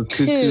cachoo, like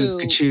cuckoo,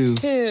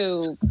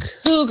 cachoo.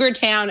 Cougar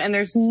Town, and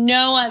there's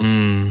no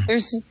one.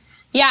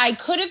 I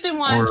could have been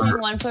watching Or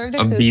One Flew Over the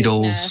a Cuckoo's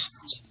Beatles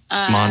Nest.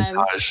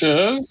 montage.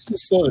 Yeah, it's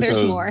just like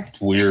There's a more.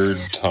 weird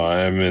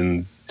time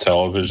in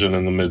television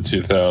in the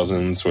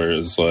mid-2000s where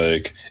it's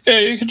like, yeah,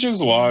 you could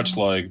just watch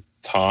like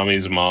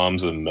Tommy's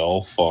Mom's a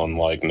MILF on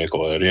like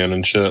Nickelodeon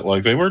and shit.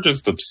 Like they were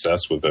just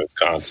obsessed with those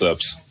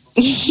concepts.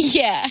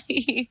 Yeah.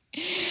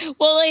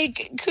 Well,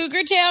 like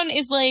Cougar Town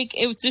is like,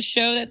 it's a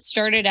show that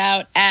started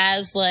out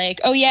as like,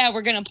 oh yeah,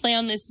 we're going to play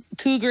on this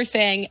cougar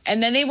thing.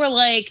 And then they were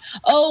like,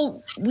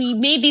 oh, we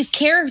made these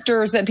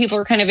characters that people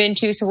are kind of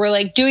into. So we're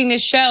like doing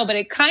this show, but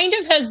it kind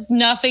of has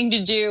nothing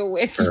to do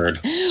with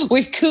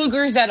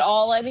cougars at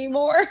all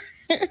anymore.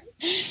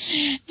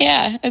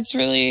 Yeah, it's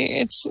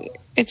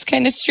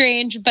kind of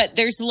strange, but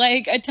there's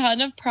like a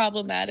ton of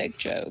problematic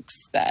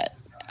jokes that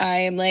I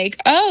am like,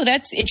 oh,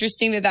 that's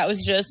interesting that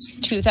was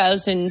just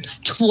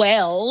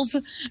 2012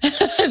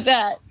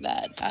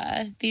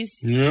 that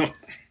these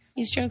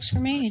jokes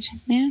were made.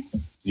 Yeah,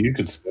 You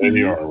could say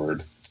the R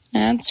word.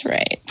 that's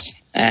right.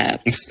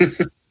 That's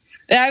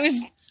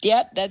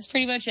that's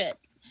pretty much it.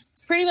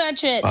 It's pretty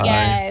much it, Bye.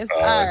 guys. Bye.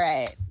 All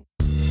right.